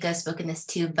think Yuka has spoken this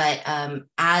too, but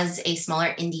as a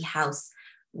smaller indie house,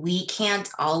 we can't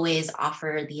always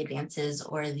offer the advances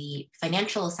or the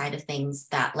financial side of things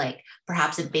that like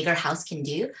perhaps a bigger house can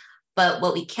do. But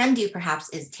what we can do perhaps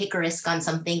is take a risk on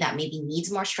something that maybe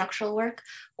needs more structural work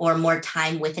or more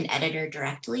time with an editor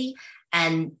directly,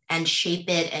 and shape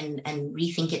it and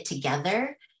rethink it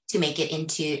together to make it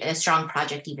into a strong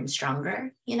project even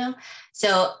stronger,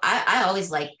 So I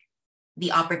always like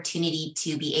the opportunity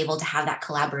to be able to have that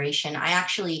collaboration. I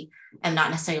actually am not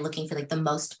necessarily looking for like the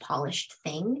most polished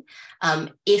thing.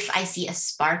 If I see a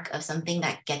spark of something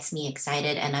that gets me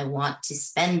excited and I want to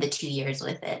spend the 2 years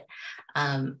with it.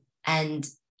 And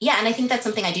I think that's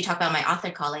something I do talk about in my author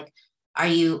call. Like, are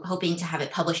you hoping to have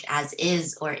it published as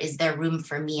is, or is there room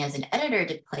for me as an editor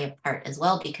to play a part as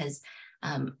well? Because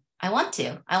I want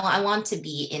to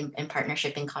be in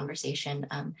partnership and conversation.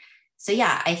 So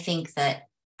yeah, I think that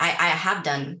I have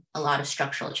done a lot of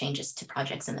structural changes to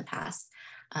projects in the past.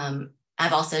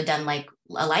 I've also done like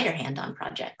a lighter hand on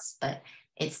projects, but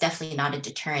it's definitely not a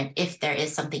deterrent if there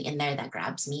is something in there that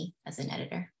grabs me as an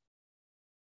editor.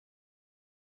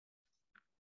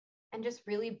 And just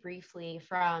really briefly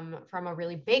from a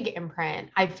really big imprint,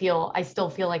 I still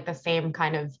feel like the same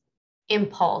kind of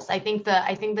impulse. I think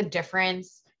the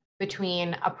difference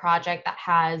between a project that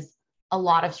has a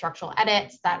lot of structural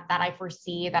edits that I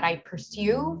foresee, that I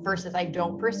pursue versus I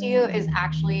don't pursue, is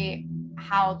actually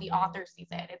how the author sees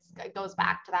it. It goes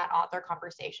back to that author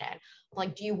conversation.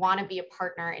 Like, do you want to be a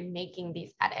partner in making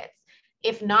these edits?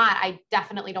 If not, I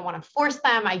definitely don't want to force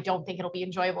them. I don't think it'll be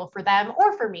enjoyable for them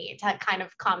or for me to kind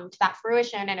of come to that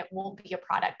fruition, and it won't be a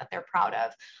product that they're proud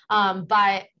of.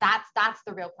 But that's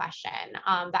the real question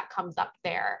that comes up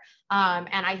there.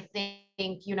 And I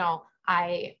think,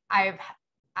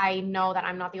 I know that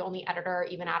I'm not the only editor,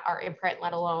 even at our imprint,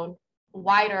 let alone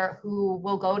wider, who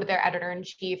will go to their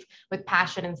editor-in-chief with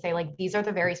passion and say, like, these are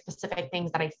the very specific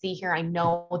things that I see here. I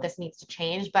know this needs to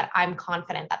change, but I'm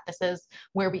confident that this is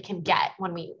where we can get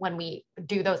when we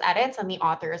do those edits and the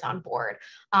author is on board.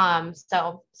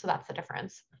 So that's the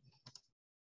difference.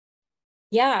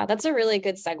 Yeah, that's a really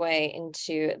good segue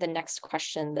into the next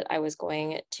question that I was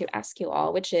going to ask you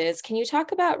all, which is, can you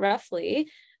talk about roughly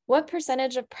what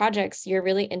percentage of projects you're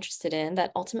really interested in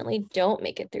that ultimately don't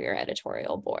make it through your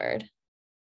editorial board?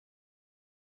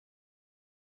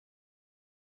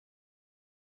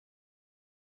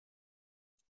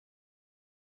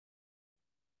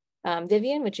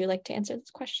 Vivian, would you like to answer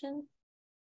this question?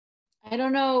 I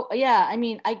don't know. Yeah, I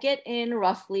mean, I get in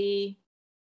roughly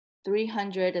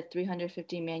 300 to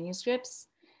 350 manuscripts.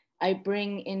 I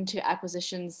bring into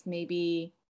acquisitions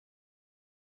maybe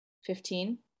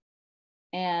 15.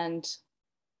 And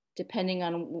depending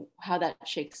on how that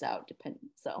shakes out,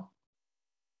 so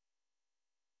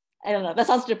I don't know. That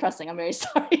sounds depressing. I'm very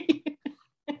sorry.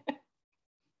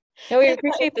 No, we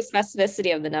appreciate the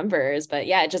specificity of the numbers, but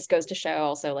yeah, it just goes to show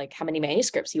also like how many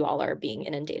manuscripts you all are being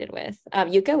inundated with.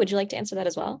 Yuka, would you like to answer that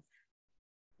as well?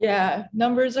 Yeah,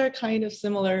 numbers are kind of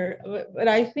similar, but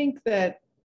I think that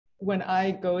when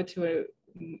I go to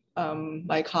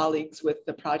my colleagues with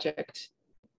the project,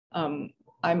 I'm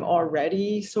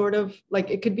already sort of like,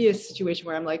 it could be a situation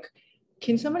where I'm like,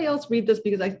 can somebody else read this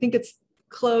because I think it's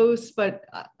close, but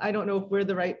I don't know if we're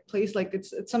the right place. Like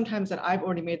it's sometimes that I've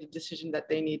already made a decision that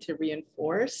they need to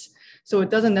reinforce. So it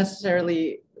doesn't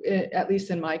necessarily, at least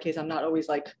in my case, I'm not always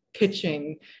like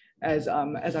pitching as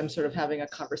I'm sort of having a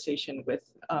conversation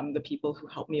with the people who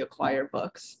help me acquire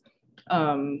books.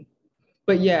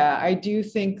 But yeah, I do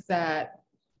think that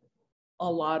a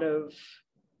lot of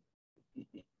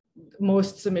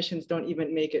most submissions don't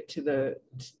even make it to the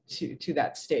to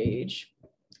that stage,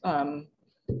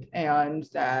 and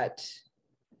that,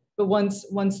 but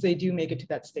once they do make it to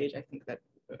that stage, I think that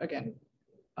again,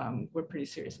 we're pretty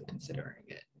seriously considering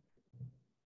it.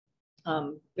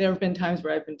 There have been times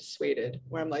where I've been dissuaded,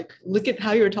 where I'm like, look at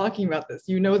how you're talking about this,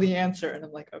 you know the answer, and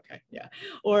I'm like, okay, yeah.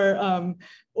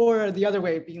 Or the other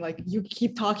way, being like, you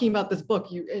keep talking about this book,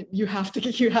 you have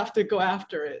to go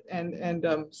after it,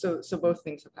 and so both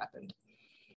things have happened.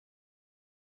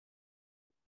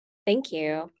 Thank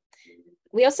you.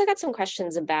 We also got some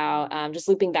questions about, just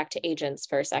looping back to agents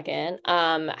for a second,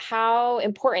 how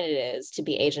important it is to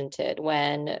be agented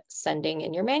when sending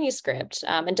in your manuscript.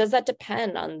 And does that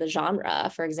depend on the genre?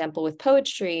 For example, with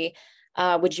poetry,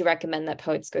 would you recommend that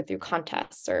poets go through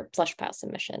contests or slush pile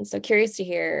submissions? So curious to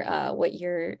hear what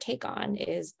your take on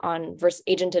is on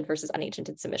agented versus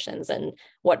unagented submissions and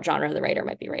what genre the writer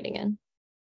might be writing in.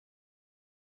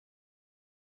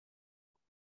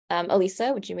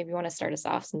 Alyssa, would you maybe want to start us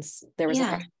off since there was a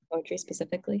question of poetry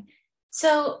specifically?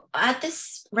 So at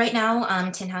this right now,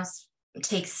 Tin House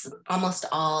takes almost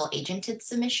all agented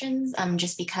submissions,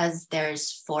 just because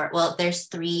there's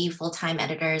three full-time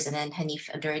editors, and then Hanif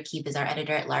Abdurraqib is our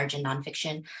editor at large in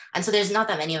nonfiction. And so there's not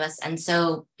that many of us. And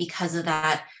so because of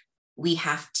that, we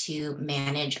have to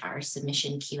manage our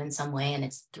submission queue in some way, and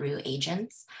it's through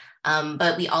agents.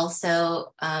 But we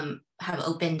also have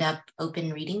opened up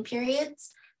open reading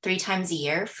periods 3 times a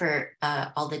year for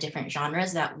all the different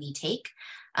genres that we take.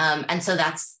 And so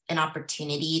that's an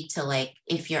opportunity to, like,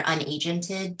 if you're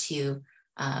unagented, to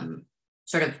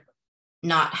sort of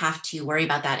not have to worry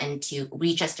about that and to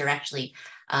reach us directly.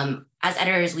 As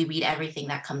editors, we read everything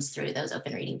that comes through those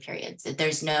open reading periods.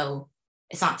 It's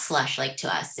not slush like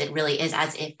to us. It really is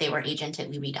as if they were agented.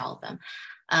 We read all of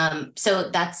them. So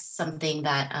that's something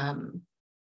that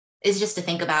is just to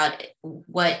think about,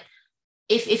 what,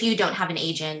 if you don't have an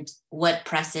agent, what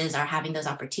presses are having those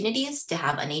opportunities to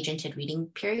have unagented reading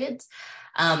periods.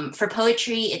 For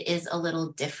poetry, it is a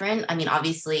little different. I mean,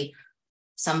 obviously,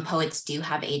 some poets do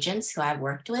have agents who I've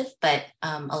worked with, but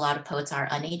a lot of poets are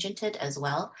unagented as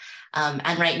well.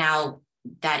 And right now,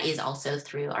 that is also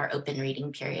through our open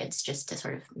reading periods, just to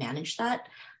sort of manage that.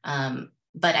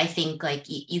 But I think like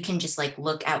you can just like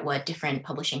look at what different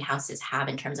publishing houses have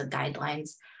in terms of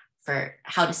guidelines for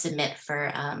how to submit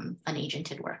for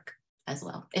unagented work as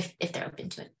well, if they're open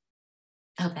to it.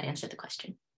 I hope that answered the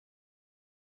question.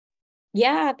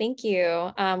 Yeah, thank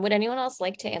you. Would anyone else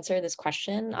like to answer this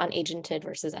question on agented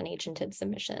versus unagented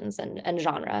submissions and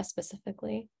genre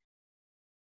specifically?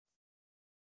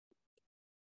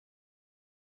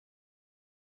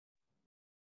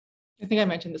 I think I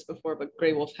mentioned this before, but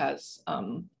Graywolf has,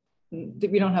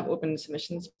 we don't have open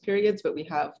submissions periods, but we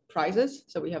have prizes.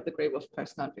 So we have the Graywolf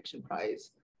Press Nonfiction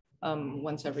Prize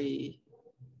once every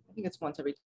 2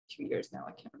 years now,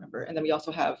 I can't remember. And then we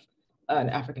also have an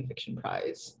African Fiction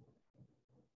Prize.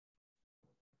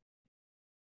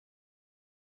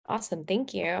 Awesome,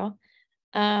 thank you.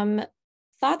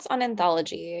 Thoughts on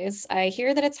anthologies? I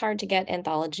hear that it's hard to get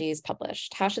anthologies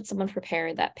published. How should someone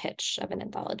prepare that pitch of an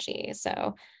anthology?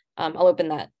 So I'll open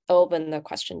the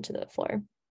question to the floor.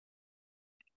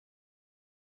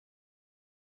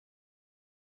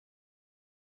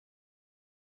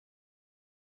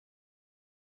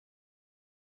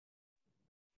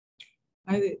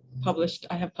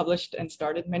 I have published and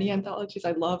started many anthologies.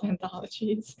 I love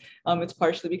anthologies. It's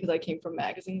partially because I came from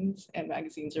magazines, and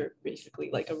magazines are basically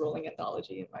like a rolling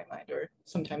anthology in my mind, or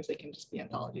sometimes they can just be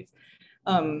anthologies.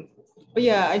 But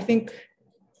yeah, I think,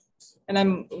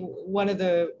 and one of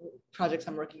the projects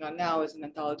I'm working on now is an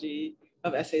anthology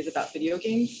of essays about video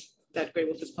games that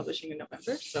Graywolf is publishing in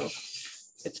November. So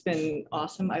it's been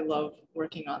awesome. I love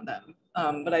working on them.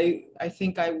 But I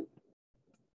think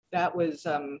that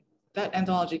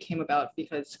anthology came about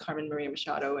because Carmen Maria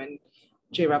Machado and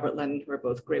J. Robert Lennon, who are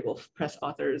both Graywolf Press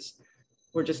authors,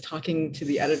 were just talking to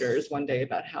the editors one day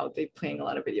about how they're playing a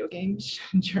lot of video games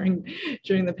during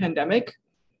the pandemic.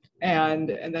 And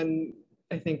then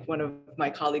I think one of my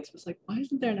colleagues was like, why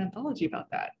isn't there an anthology about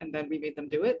that? And then we made them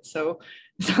do it. So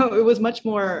it was much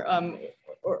more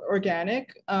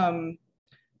organic.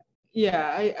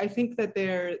 Yeah, I think that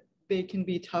they can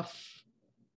be tough.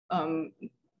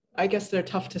 I guess they're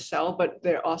tough to sell, but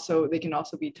they can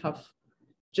also be tough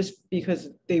just because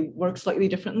they work slightly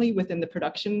differently within the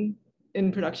production,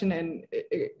 and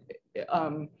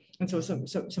so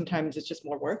sometimes it's just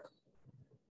more work.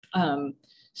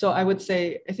 So I would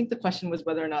say, I think the question was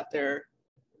whether or not they're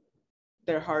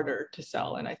harder to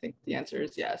sell, and I think the answer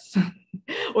is yes,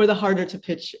 or the harder to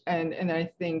pitch. And I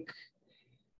think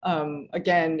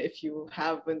again, if you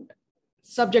have a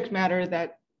subject matter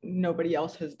that nobody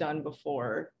else has done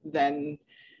before, then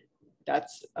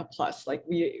that's a plus. Like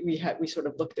we sort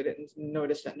of looked at it and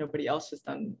noticed that nobody else has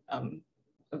done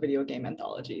a video game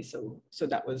anthology, so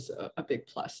that was a big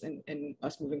plus in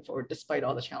us moving forward despite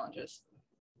all the challenges.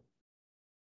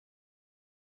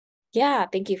 Yeah,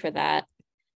 thank you for that.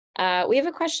 We have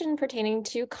a question pertaining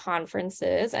to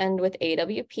conferences, and with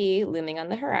AWP looming on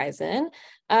the horizon,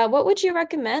 what would you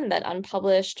recommend that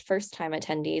unpublished first-time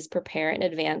attendees prepare in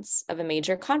advance of a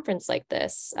major conference like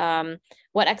this?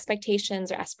 What expectations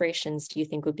or aspirations do you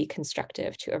think would be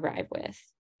constructive to arrive with?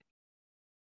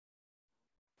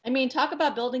 I mean, talk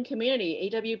about building community.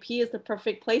 AWP is the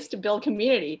perfect place to build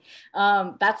community.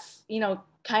 That's,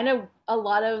 kind of a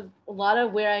lot of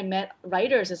where I met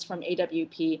writers is from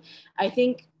AWP. I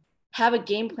think have a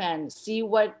game plan, see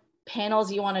what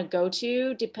panels you want to go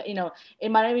to.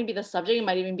 It might even be the subject, it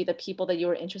might even be the people that you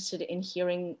were interested in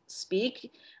hearing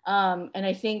speak. And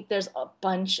I think there's a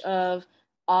bunch of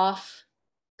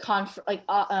off-campus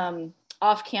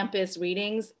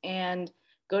readings, and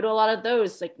go to a lot of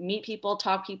those. Like, meet people,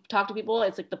 talk to people.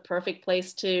 It's like the perfect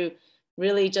place to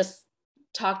really just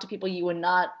talk to people you would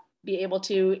not be able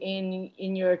to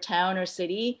in your town or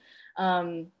city.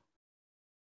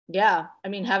 Yeah, I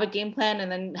mean, have a game plan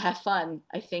and then have fun,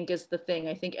 I think, is the thing.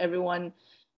 I think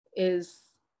it's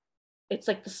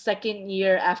like the second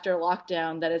year after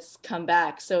lockdown that it's come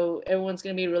back. So everyone's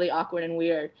going to be really awkward and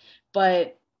weird,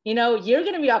 but you're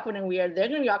going to be awkward and weird. They're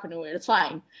going to be awkward and weird. It's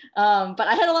fine. But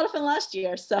I had a lot of fun last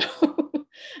year. So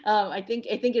I think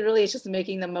it really is just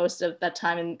making the most of that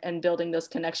time and building those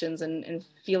connections and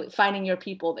finding your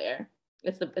people there.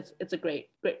 It's a great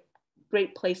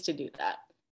place to do that.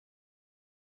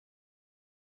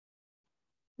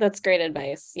 That's great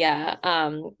advice. Yeah.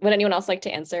 Would anyone else like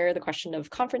to answer the question of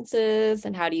conferences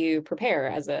and how do you prepare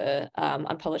as a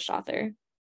unpublished author?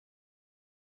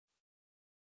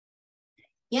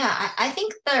 Yeah, I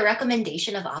think the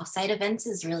recommendation of offsite events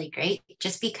is really great,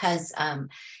 just because, I've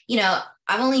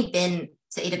only been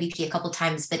to AWP a couple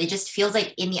times, but it just feels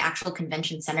like in the actual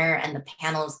convention center and the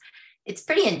panels, it's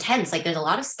pretty intense. Like, there's a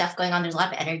lot of stuff going on. There's a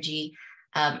lot of energy.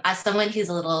 As someone who's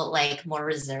a little more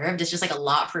reserved, it's just a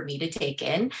lot for me to take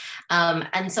in.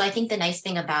 And so I think the nice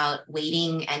thing about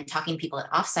waiting and talking to people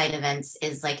at offsite events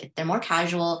is they're more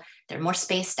casual, they're more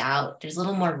spaced out, there's a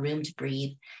little more room to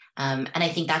breathe. And I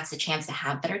think that's the chance to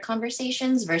have better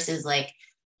conversations versus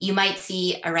you might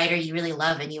see a writer you really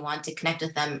love and you want to connect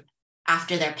with them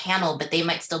after their panel, but they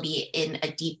might still be in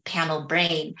a deep panel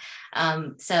brain.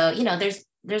 So,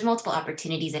 there's multiple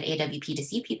opportunities at AWP to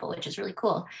see people, which is really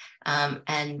cool.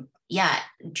 And yeah,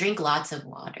 drink lots of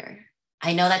water.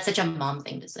 I know that's such a mom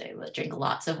thing to say, but drink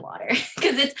lots of water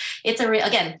because it's a real,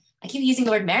 again, I keep using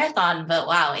the word marathon, but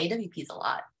wow, AWP is a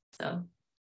lot. So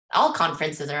all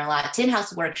conferences are a lot. Tin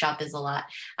House Workshop is a lot.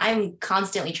 I'm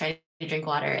constantly trying to drink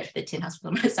water at the Tin House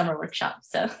Summer Workshop.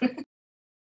 So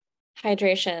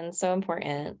hydration, so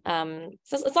important. So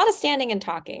it's a lot of standing and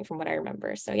talking from what I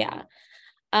remember. So yeah.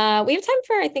 We have time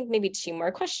for, I think, maybe 2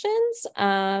 more questions.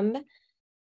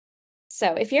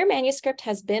 So if your manuscript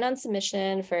has been on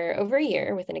submission for over a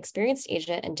year with an experienced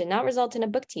agent and did not result in a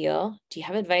book deal, do you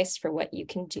have advice for what you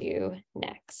can do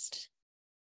next?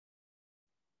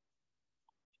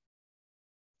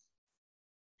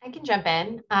 I can jump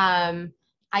in.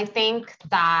 I think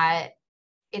that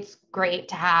it's great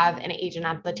to have an agent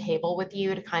at the table with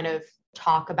you to kind of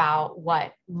talk about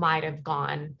what might have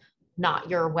gone not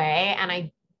your way. And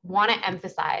I want to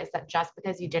emphasize that just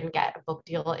because you didn't get a book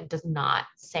deal, it does not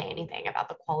say anything about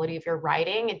the quality of your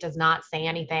writing. It does not say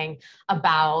anything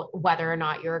about whether or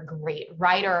not you're a great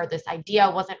writer or this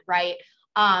idea wasn't right.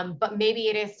 But maybe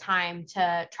it is time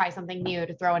to try something new,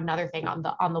 to throw another thing on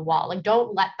the wall. Like,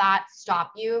 don't let that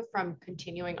stop you from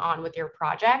continuing on with your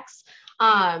projects.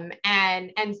 And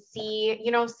see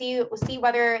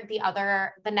whether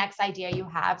the next idea you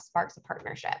have sparks a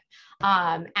partnership.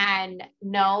 And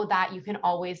know that you can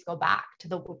always go back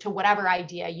to whatever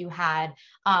idea you had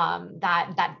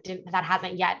that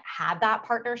hasn't yet had that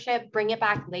partnership. Bring it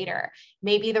back later.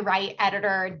 Maybe the right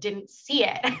editor didn't see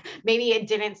it. Maybe it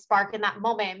didn't spark in that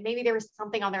moment. Maybe there was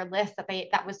something on their list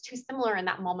that was too similar in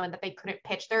that moment that they couldn't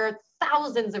pitch. There are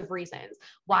thousands of reasons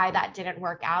why that didn't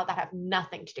work out that have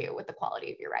nothing to do with the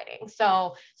quality of your writing.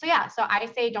 So I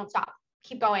say don't stop,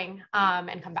 keep going,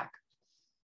 and come back.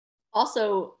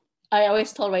 Also, I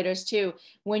always tell writers too,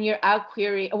 when you're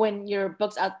when your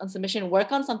book's out on submission,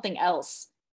 work on something else.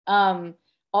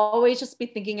 Always just be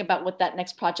thinking about what that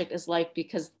next project is like,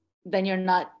 because then you're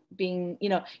not being,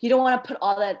 you don't want to put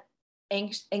all that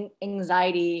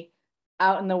anxiety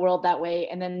out in the world that way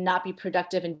and then not be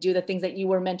productive and do the things that you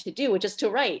were meant to do, which is to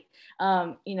write.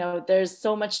 There's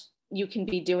so much you can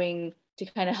be doing to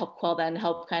kind of help quell that and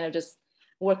help kind of just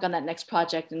work on that next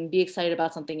project and be excited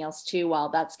about something else too, while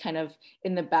that's kind of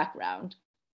in the background.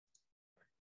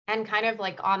 And kind of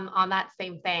like on that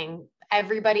same thing,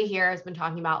 everybody here has been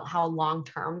talking about how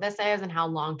long-term this is and how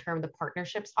long-term the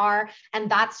partnerships are.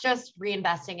 And that's just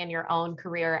reinvesting in your own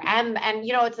career. And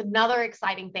it's another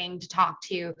exciting thing to talk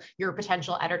to your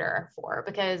potential editor for,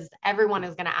 because everyone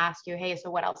is going to ask you, hey, so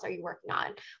what else are you working on?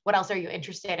 What else are you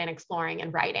interested in exploring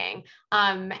and writing?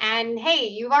 And hey,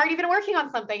 you've already been working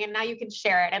on something and now you can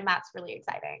share it. And that's really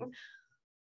exciting.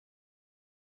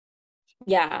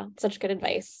 Yeah, such good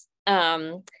advice.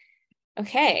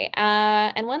 Okay,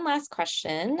 and one last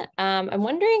question. I'm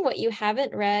wondering what you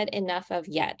haven't read enough of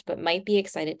yet, but might be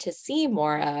excited to see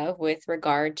more of with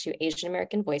regard to Asian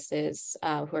American voices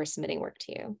who are submitting work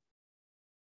to you.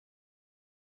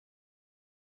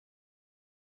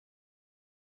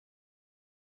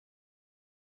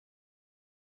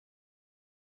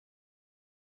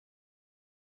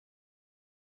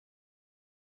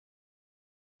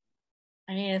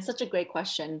 I mean, it's such a great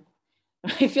question.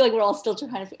 I feel like we're all still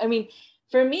trying to,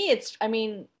 for me,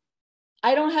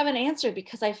 I don't have an answer,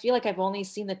 because I feel like I've only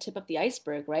seen the tip of the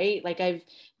iceberg, right? Like, I've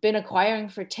been acquiring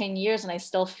for 10 years and I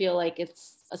still feel like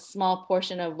it's a small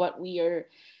portion of what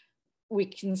we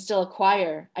can still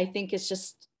acquire. I think there's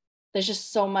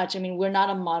just so much. We're not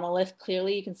a monolith,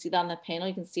 clearly. You can see that on the panel.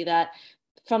 You can see that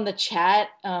from the chat,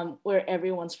 where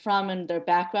everyone's from and their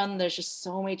background. There's just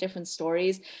so many different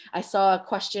stories. I saw a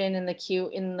question in the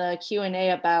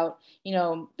Q&A about,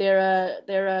 they're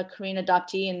a Korean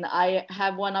adoptee, and I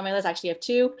have one on my list. Actually, I have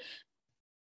two.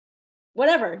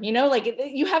 Whatever,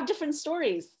 you have different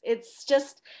stories. It's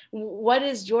just, what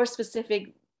is your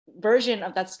specific version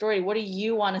of that story? What do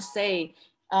you want to say?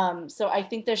 So I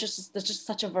think there's just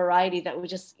such a variety that we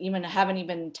just haven't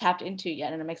even tapped into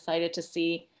yet, and I'm excited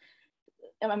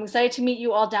to meet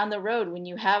you all down the road when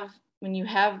you have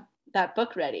that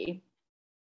book ready.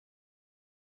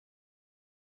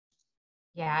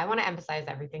 Yeah, I want to emphasize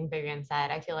everything Vivian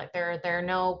said. I feel like there are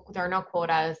no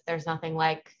quotas. There's nothing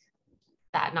like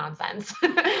that nonsense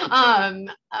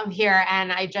here.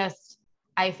 And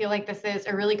I feel like this is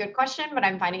a really good question, but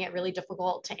I'm finding it really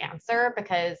difficult to answer,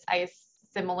 because I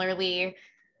similarly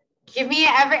give me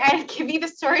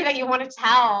the story that you want to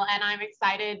tell, and I'm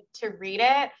excited to read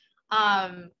it.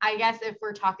 I guess if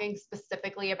we're talking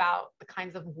specifically about the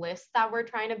kinds of lists that we're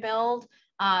trying to build,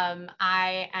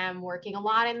 I am working a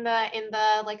lot in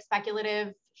the like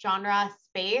speculative genre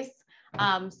space.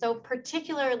 So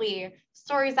particularly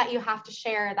stories that you have to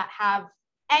share that have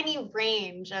any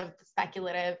range of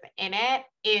speculative in it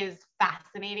is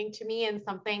fascinating to me, and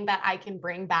something that I can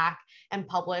bring back and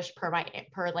publish per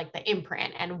like the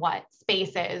imprint and what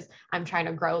spaces I'm trying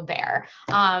to grow there.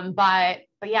 But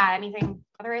yeah,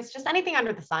 it's just anything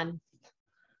under the sun.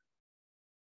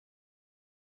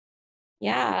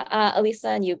 Yeah,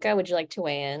 Alyssa and Yuka, would you like to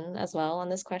weigh in as well on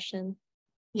this question?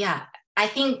 Yeah, I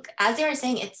think, as they were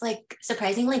saying, it's like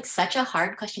surprisingly like such a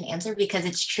hard question to answer, because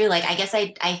it's true. Like, I guess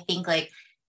I think like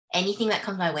anything that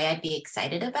comes my way, I'd be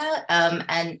excited about.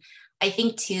 And I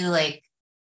think too, like,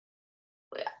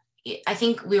 I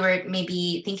think we were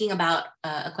maybe thinking about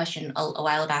a question a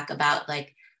while back about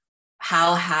like,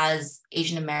 how has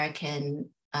Asian American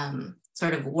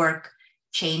sort of work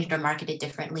changed or marketed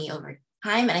differently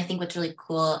time. And I think what's really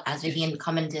cool, as Vivian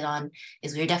commented on,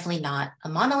 is we're definitely not a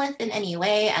monolith in any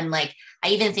way. And like, I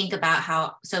even think about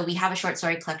how, so we have a short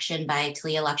story collection by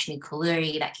Talia Lakshmi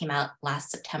Kuluri that came out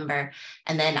last September.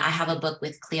 And then I have a book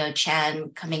with Cleo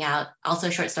Chan coming out, also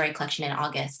a short story collection in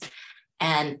August.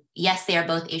 And yes, they are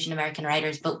both Asian American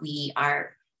writers, but we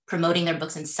are promoting their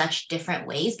books in such different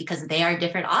ways because they are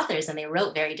different authors and they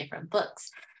wrote very different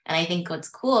books. And I think what's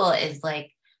cool is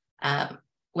like,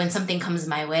 when something comes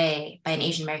my way by an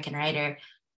Asian American writer,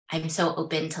 I'm so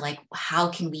open to like, how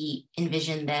can we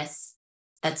envision this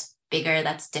that's bigger,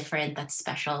 that's different, that's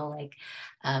special. Like,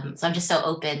 so I'm just so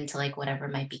open to like whatever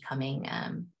might be coming.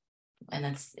 And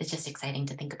it's just exciting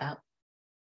to think about.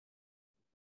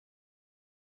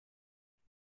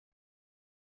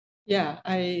 Yeah,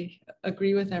 I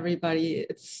agree with everybody.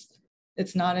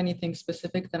 It's not anything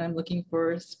specific that I'm looking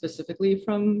for specifically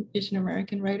from Asian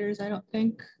American writers, I don't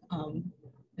think.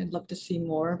 I'd love to see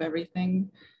more of everything.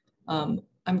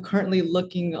 I'm currently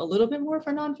looking a little bit more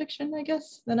for nonfiction, I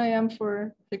guess, than I am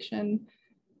for fiction.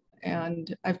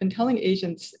 And I've been telling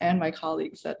agents and my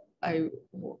colleagues that I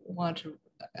want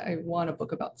a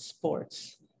book about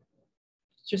sports,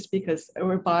 just because,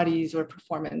 or bodies or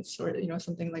performance or, you know,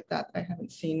 something like that I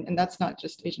haven't seen. And that's not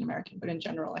just Asian American, but in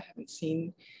general, I haven't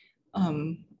seen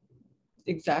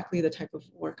exactly the type of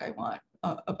work I want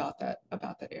about that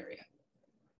area.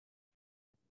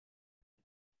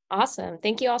 Awesome.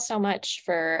 Thank you all so much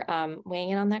for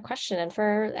weighing in on that question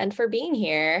and for being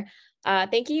here.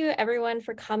 Thank you everyone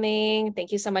for coming.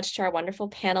 Thank you so much to our wonderful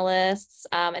panelists.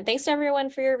 And thanks to everyone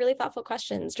for your really thoughtful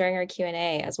questions during our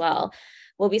Q&A as well.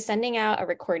 We'll be sending out a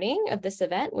recording of this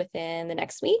event within the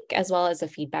next week, as well as a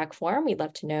feedback form. We'd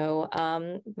love to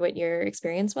know what your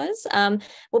experience was.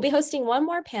 We'll be hosting one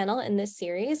more panel in this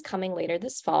series coming later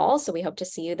this fall, so we hope to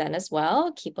see you then as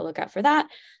well. Keep a lookout for that.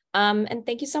 And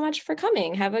thank you so much for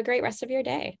coming. Have a great rest of your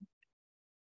day.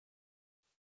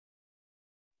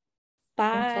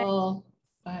 Bye. Thanks all.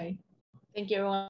 Bye. Thank you, everyone.